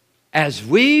 as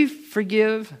we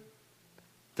forgive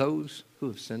those who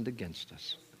have sinned against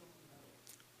us.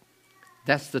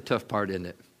 That's the tough part, isn't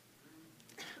it?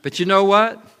 But you know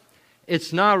what?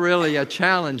 It's not really a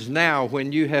challenge now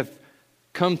when you have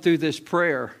come through this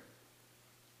prayer.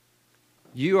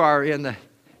 You are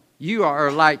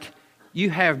like you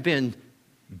have been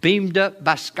beamed up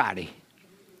by Scotty.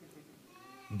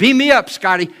 Beam me up,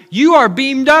 Scotty. You are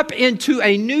beamed up into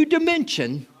a new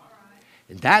dimension.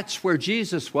 And that's where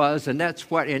Jesus was, and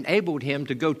that's what enabled him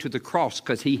to go to the cross,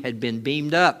 because he had been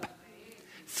beamed up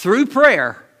through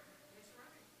prayer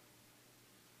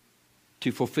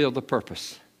to fulfill the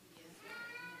purpose.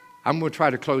 I'm going to try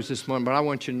to close this morning, but I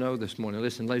want you to know this morning.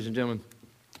 Listen, ladies and gentlemen,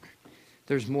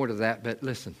 there's more to that, but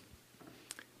listen.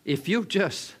 If you'll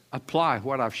just apply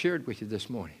what I've shared with you this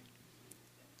morning,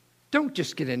 don't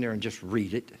just get in there and just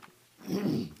read it,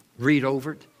 read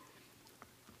over it.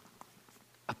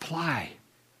 Apply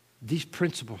these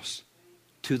principles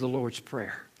to the Lord's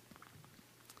Prayer.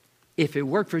 If it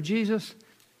worked for Jesus,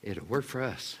 it'll work for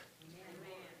us.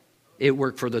 It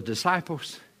worked for the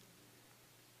disciples.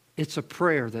 It's a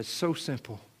prayer that's so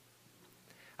simple.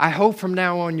 I hope from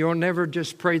now on you'll never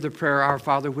just pray the prayer, Our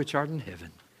Father which art in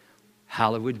heaven,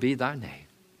 hallowed be thy name.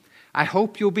 I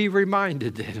hope you'll be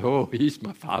reminded that, oh, he's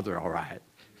my Father, all right.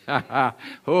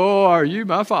 Oh, are you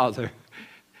my Father?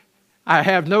 I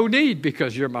have no need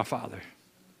because you're my Father.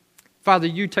 Father,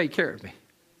 you take care of me.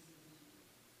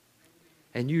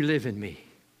 And you live in me.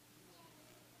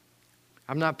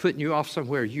 I'm not putting you off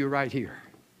somewhere. You're right here.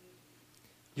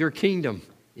 Your kingdom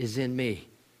is in me.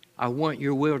 I want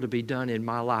your will to be done in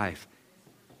my life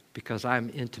because I'm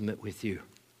intimate with you.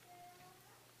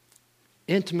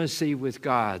 Intimacy with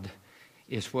God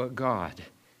is what God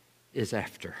is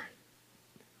after.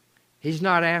 He's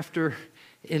not after,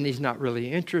 and he's not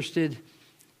really interested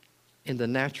in the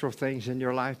natural things in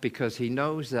your life, because he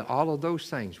knows that all of those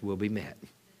things will be met.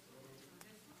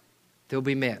 They'll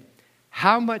be met.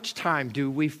 How much time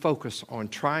do we focus on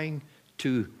trying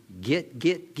to get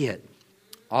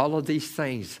all of these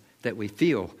things that we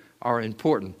feel are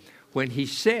important, when he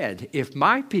said, if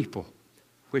my people,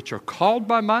 which are called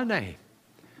by my name,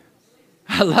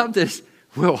 I love this,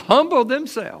 will humble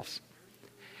themselves.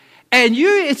 And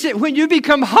when you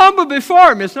become humble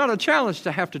before him, it's not a challenge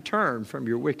to have to turn from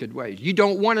your wicked ways. You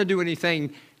don't want to do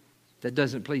anything that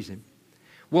doesn't please him.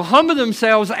 Will humble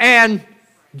themselves and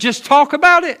just talk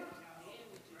about it.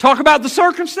 Talk about the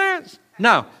circumstance.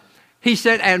 No. He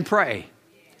said, and pray.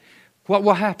 What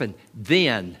will happen?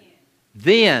 Then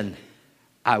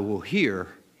I will hear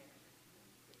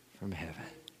from heaven.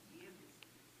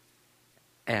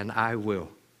 And I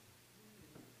will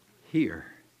hear.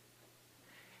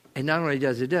 And not only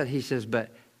does he do it, he says, but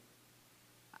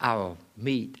I'll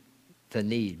meet the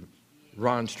need.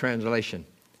 Ron's translation.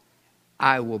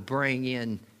 I will bring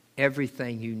in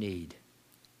everything you need.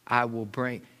 I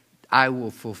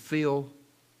will fulfill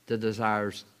the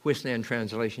desires. Whisnan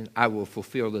translation, I will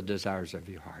fulfill the desires of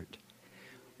your heart.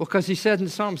 Well, because he said in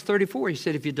Psalms 34, he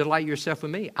said, if you delight yourself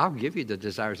in me, I'll give you the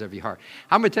desires of your heart.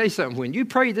 I'm going to tell you something. When you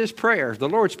pray this prayer, the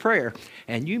Lord's Prayer,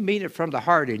 and you mean it from the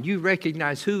heart, and you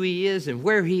recognize who he is and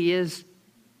where he is,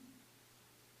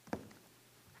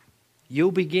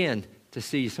 you'll begin to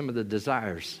see some of the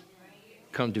desires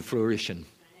come to fruition.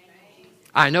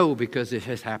 I know because it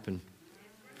has happened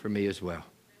for me as well.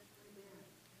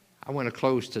 I want to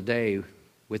close today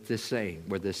with this saying,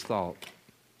 with this thought.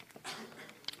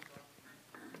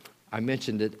 I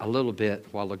mentioned it a little bit a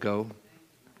while ago.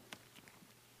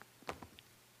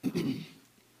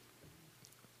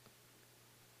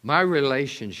 My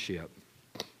relationship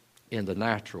in the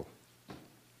natural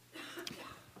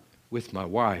with my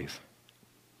wife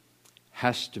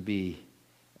has to be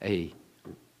a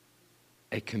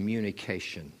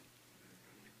communication.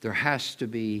 There has to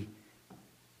be,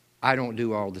 I don't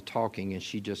do all the talking and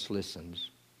she just listens.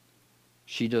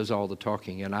 She does all the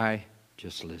talking and I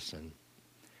just listen.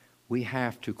 We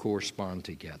have to correspond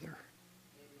together.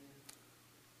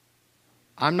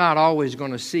 I'm not always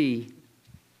going to see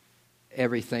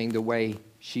everything the way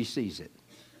she sees it.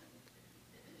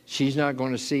 She's not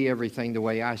going to see everything the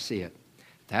way I see it.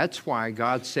 That's why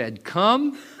God said,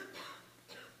 come,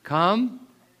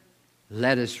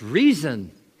 let us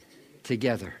reason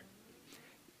together.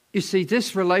 You see,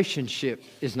 this relationship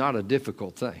is not a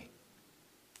difficult thing.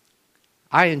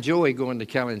 I enjoy going to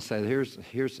Kelly and say, here's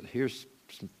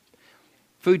some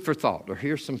food for thought, or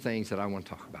here's some things that I want to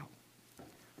talk about.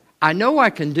 I know I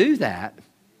can do that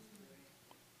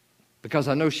because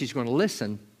I know she's going to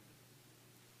listen.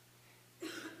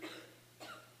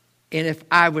 And if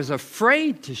I was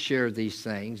afraid to share these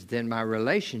things, then my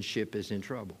relationship is in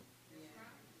trouble.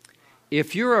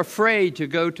 If you're afraid to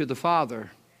go to the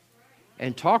Father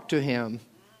and talk to Him,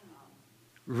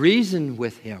 reason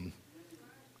with Him,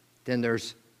 then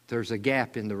there's a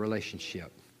gap in the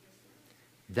relationship.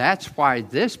 That's why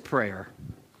this prayer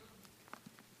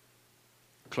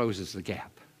closes the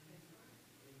gap.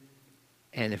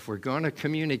 And if we're going to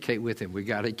communicate with Him, we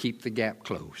got to keep the gap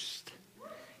closed.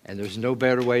 And there's no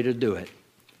better way to do it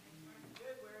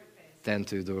than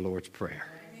through the Lord's Prayer.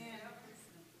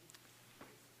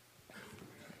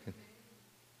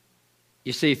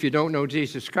 You see, if you don't know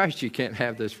Jesus Christ, you can't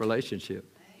have this relationship.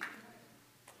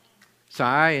 So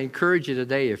I encourage you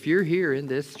today, if you're here in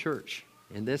this church,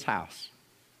 in this house,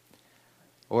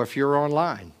 or if you're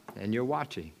online and you're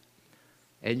watching,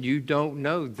 and you don't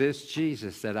know this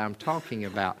Jesus that I'm talking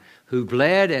about, who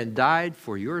bled and died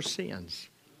for your sins,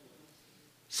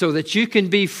 so that you can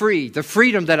be free, the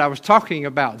freedom that I was talking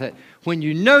about, that when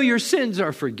you know your sins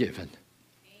are forgiven,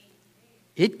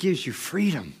 it gives you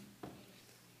freedom.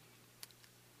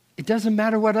 It doesn't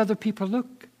matter what other people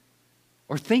look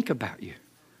or think about you.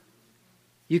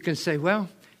 You can say, well,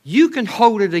 you can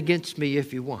hold it against me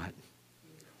if you want,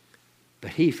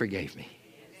 but He forgave me.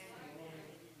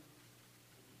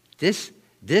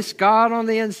 This God on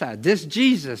the inside, this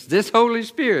Jesus, this Holy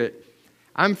Spirit,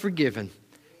 I'm forgiven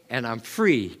and I'm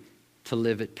free to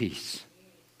live at peace.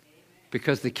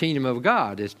 Because the kingdom of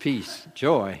God is peace,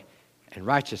 joy, and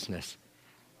righteousness.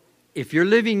 If you're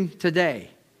living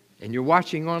today and you're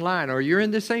watching online or you're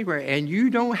in the sanctuary and you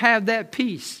don't have that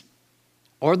peace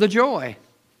or the joy,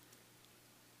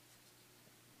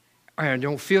 or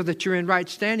don't feel that you're in right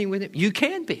standing with Him, you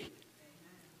can be.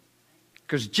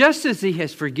 Because just as He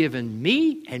has forgiven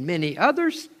me and many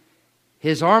others,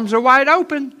 His arms are wide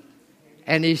open.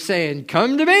 And He's saying,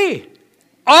 come to me,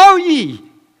 all ye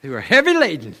who are heavy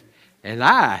laden, and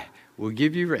I will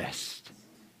give you rest.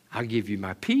 I'll give you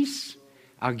my peace.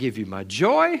 I'll give you my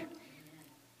joy.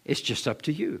 It's just up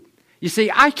to you. You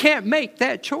see, I can't make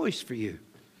that choice for you,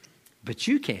 but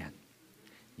you can.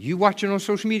 You watching on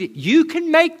social media, you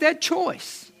can make that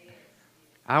choice.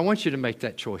 I want you to make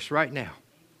that choice right now.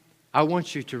 I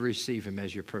want you to receive Him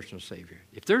as your personal Savior.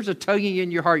 If there's a tugging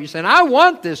in your heart, you're saying, I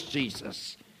want this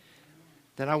Jesus,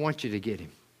 then I want you to get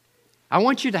Him. I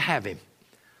want you to have Him.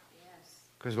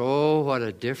 Because, oh, what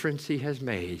a difference He has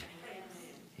made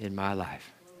in my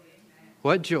life.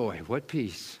 What joy, what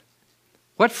peace,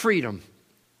 what freedom.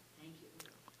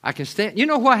 I can stand. You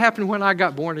know what happened when I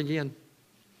got born again?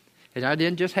 And it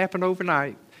didn't just happen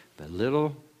overnight, but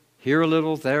little, here a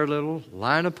little, there a little,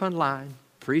 line upon line,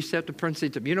 precept upon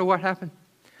precept. You know what happened?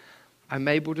 I'm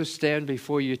able to stand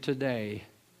before you today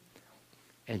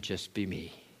and just be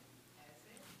me.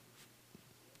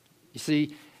 You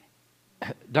see,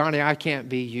 Donnie, I can't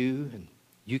be you, and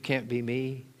you can't be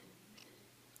me.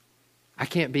 I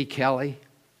can't be Kelly.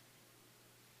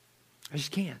 I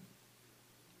just can't.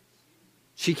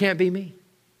 She can't be me.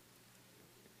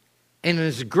 And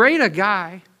as great a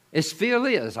guy as Phil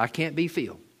is, I can't be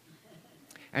Phil.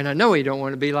 And I know he don't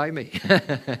want to be like me.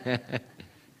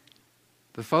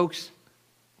 But folks,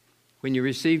 when you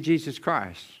receive Jesus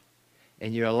Christ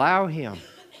and you allow Him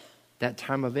that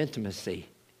time of intimacy,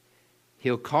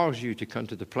 He'll cause you to come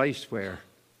to the place where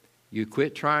you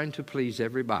quit trying to please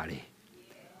everybody.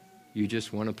 You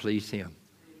just want to please Him.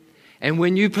 And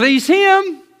when you please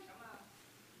Him,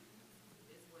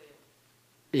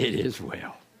 it is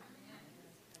well.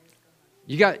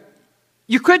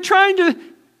 You quit trying to,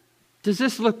 does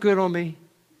this look good on me?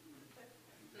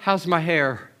 How's my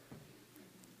hair?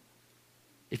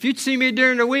 If you'd see me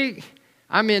during the week,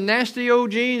 I'm in nasty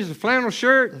old jeans, a flannel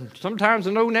shirt, and sometimes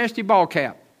an old nasty ball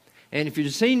cap. And if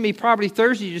you'd seen me probably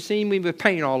Thursday, you'd seen me with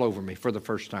paint all over me for the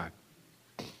first time.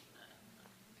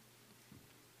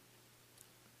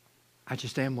 I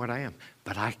just am what I am.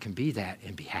 But I can be that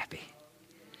and be happy.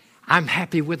 I'm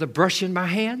happy with a brush in my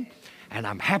hand, and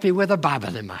I'm happy with a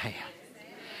Bible in my hand.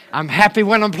 I'm happy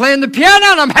when I'm playing the piano,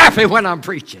 and I'm happy when I'm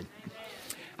preaching.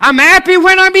 I'm happy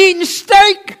when I'm eating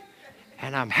steak,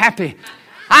 and I'm happy.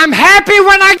 I'm happy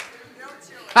when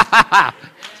I...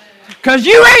 Because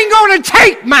you ain't going to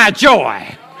take my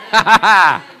joy.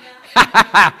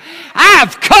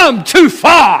 I've come too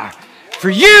far for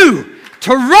you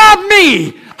to rob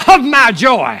me of my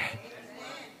joy.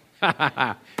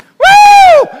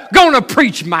 Woo! Gonna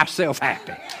preach myself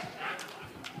happy.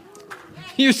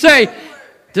 You say,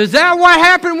 does that what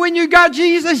happened when you got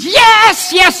Jesus?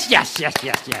 Yes, yes, yes, yes,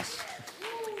 yes, yes.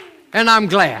 And I'm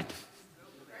glad.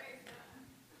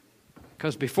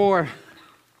 Because before,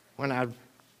 when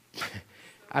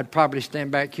I'd probably stand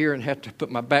back here and have to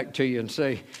put my back to you and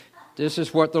say, this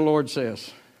is what the Lord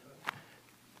says.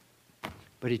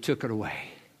 But He took it away.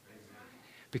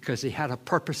 Because He had a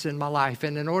purpose in my life.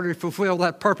 And in order to fulfill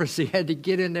that purpose, He had to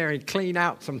get in there and clean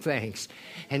out some things.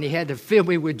 And He had to fill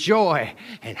me with joy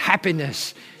and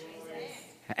happiness.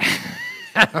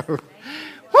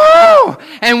 Woo!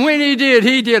 And when He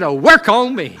did a work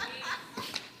on me.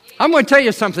 I'm going to tell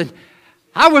you something.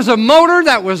 I was a motor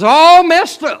that was all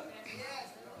messed up.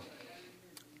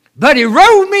 But He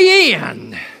rode me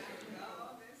in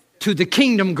to the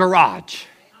kingdom garage.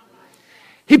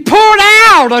 He poured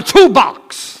out a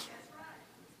toolbox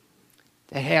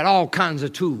that had all kinds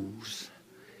of tools.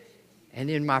 And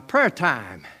in my prayer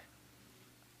time,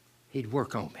 He'd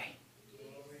work on me.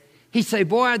 He'd say,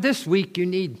 boy, this week you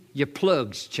need your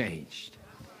plugs changed.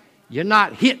 You're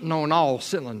not hitting on all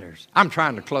cylinders. I'm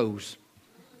trying to close.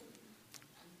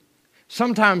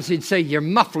 Sometimes He'd say, your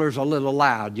muffler's a little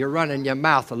loud. You're running your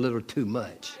mouth a little too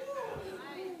much.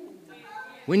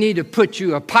 We need to put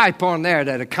you a pipe on there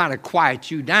that'll kind of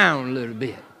quiet you down a little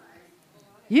bit.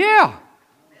 Yeah.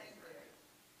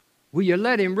 Will you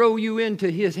let Him roll you into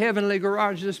His heavenly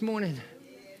garage this morning?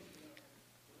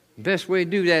 The best way to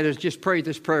do that is just pray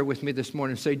this prayer with me this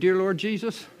morning. Say, dear Lord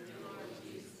Jesus,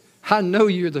 I know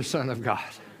You're the Son of God.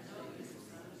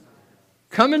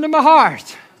 Come into my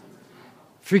heart.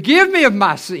 Forgive me of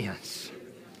my sins.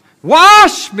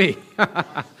 Wash me.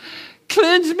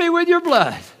 Cleanse me with Your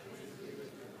blood.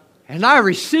 And I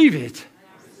receive it.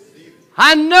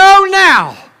 I know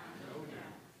now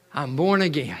I'm born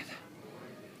again.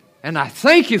 And I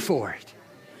thank You for it.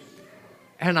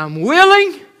 And I'm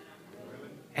willing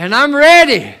and I'm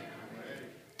ready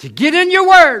to get in Your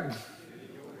word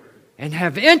and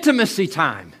have intimacy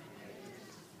time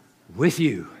with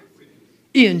You.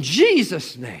 In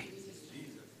Jesus' name.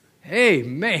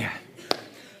 Amen.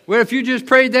 Well, if you just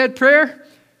prayed that prayer,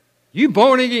 you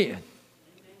born again.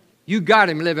 You got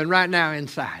Him living right now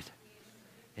inside.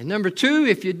 And number two,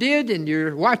 if you did and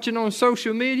you're watching on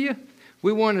social media,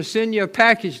 we want to send you a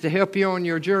package to help you on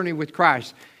your journey with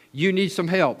Christ. You need some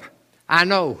help. I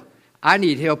know. I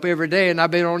need help every day, and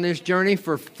I've been on this journey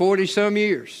for 40-some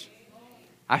years.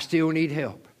 I still need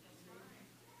help.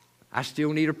 I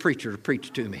still need a preacher to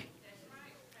preach to me.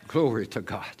 Glory to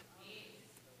God.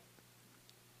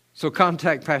 So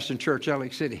contact Passion Church,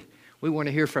 Alex City. We want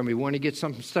to hear from you. We want to get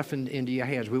some stuff into your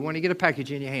hands. We want to get a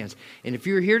package in your hands. And if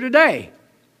you're here today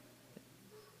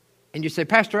and you say,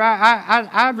 Pastor,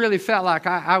 I really felt like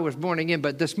I was born again,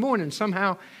 but this morning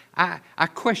somehow I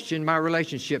questioned my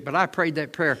relationship, but I prayed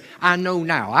that prayer. I know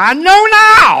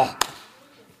now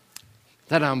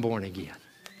that I'm born again.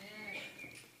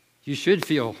 You should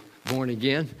feel born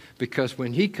again because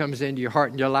when He comes into your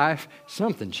heart and your life,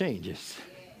 something changes.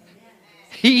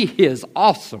 He is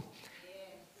awesome.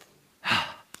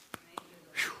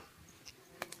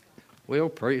 Well,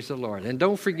 praise the Lord. And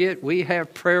don't forget, we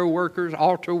have prayer workers,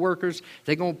 altar workers.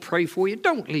 They're going to pray for you.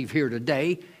 Don't leave here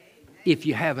today if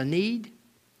you have a need.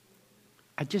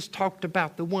 I just talked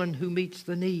about the one who meets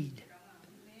the need.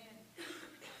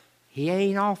 He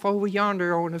ain't off over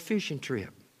yonder on a fishing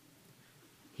trip.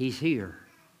 He's here.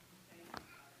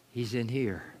 He's in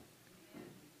here.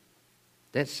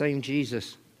 That same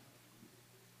Jesus,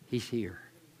 He's here.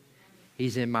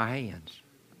 He's in my hands.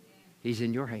 He's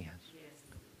in your hands.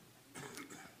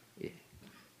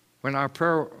 When our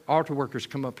prayer altar workers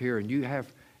come up here and you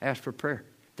have asked for prayer,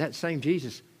 that same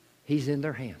Jesus, he's in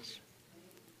their hands.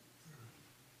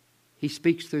 He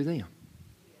speaks through them,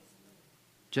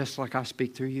 just like I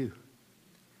speak through you.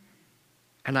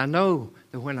 And I know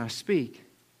that when I speak,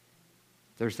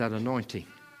 there's that anointing.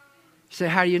 You say,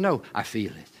 how do you know? I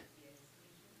feel it.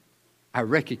 I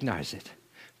recognize it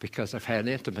because I've had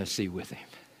intimacy with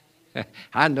him.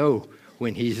 I know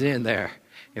when he's in there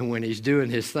and when he's doing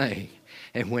his thing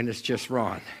and when it's just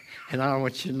Ron. And I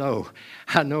want you to know,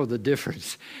 I know the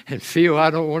difference. And feel I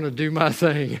don't want to do my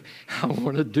thing. I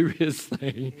want to do his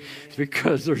thing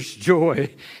because there's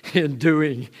joy in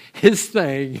doing his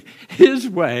thing, his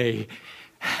way.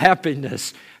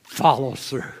 Happiness follows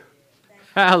through.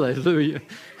 Hallelujah.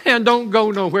 And don't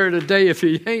go nowhere today if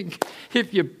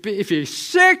you're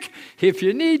sick, if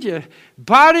you need your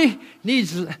body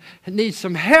needs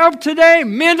some help today,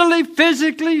 mentally,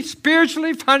 physically,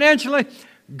 spiritually, financially.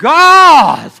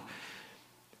 God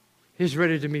is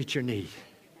ready to meet your need.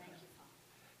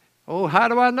 Oh, how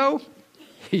do I know?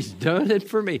 He's done it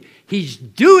for me. He's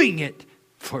doing it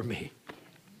for me.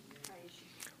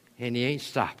 And he ain't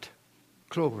stopped.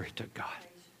 Glory to God.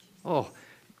 Oh,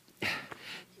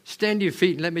 stand to your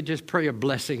feet and let me just pray a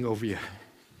blessing over you.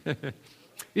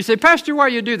 You say, Pastor, why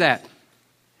you do that?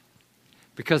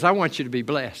 Because I want you to be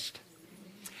blessed.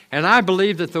 And I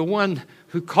believe that the one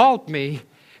who called me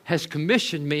has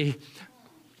commissioned me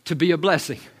to be a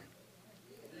blessing.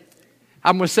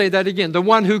 I'm going to say that again. The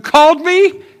one who called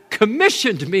me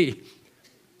commissioned me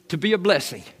to be a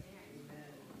blessing.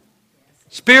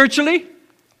 Spiritually,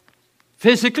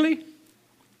 physically,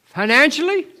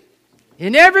 financially,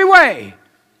 in every way.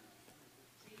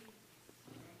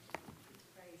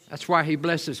 That's why he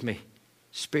blesses me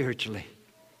spiritually,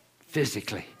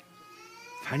 physically,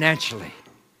 financially,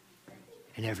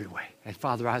 in every way. And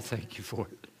Father, I thank you for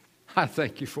it. I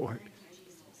thank you for it.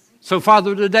 So,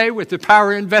 Father, today, with the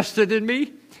power invested in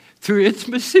me, through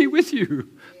intimacy with you,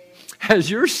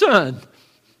 as your son,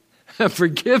 a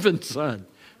forgiven son,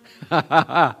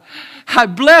 I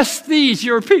bless these,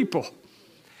 your people.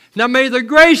 Now may the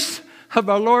grace of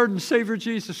our Lord and Savior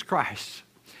Jesus Christ,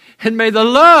 and may the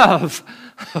love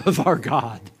of our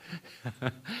God,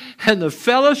 and the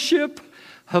fellowship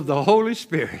of the Holy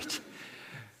Spirit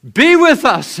be with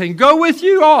us and go with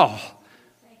you all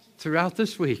throughout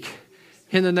this week.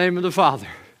 In the name of the Father,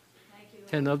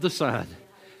 and of the Son,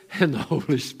 and the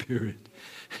Holy Spirit.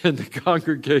 And the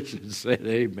congregation said,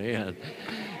 amen.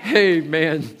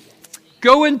 Amen.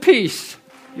 Go in peace.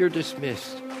 You're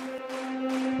dismissed.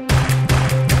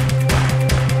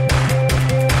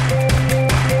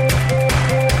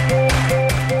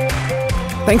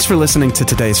 Thanks for listening to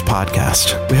today's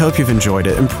podcast. We hope you've enjoyed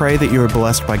it and pray that you are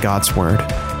blessed by God's Word.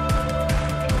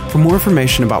 For more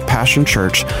information about Passion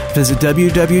Church, visit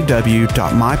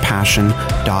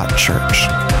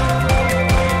www.mypassion.church.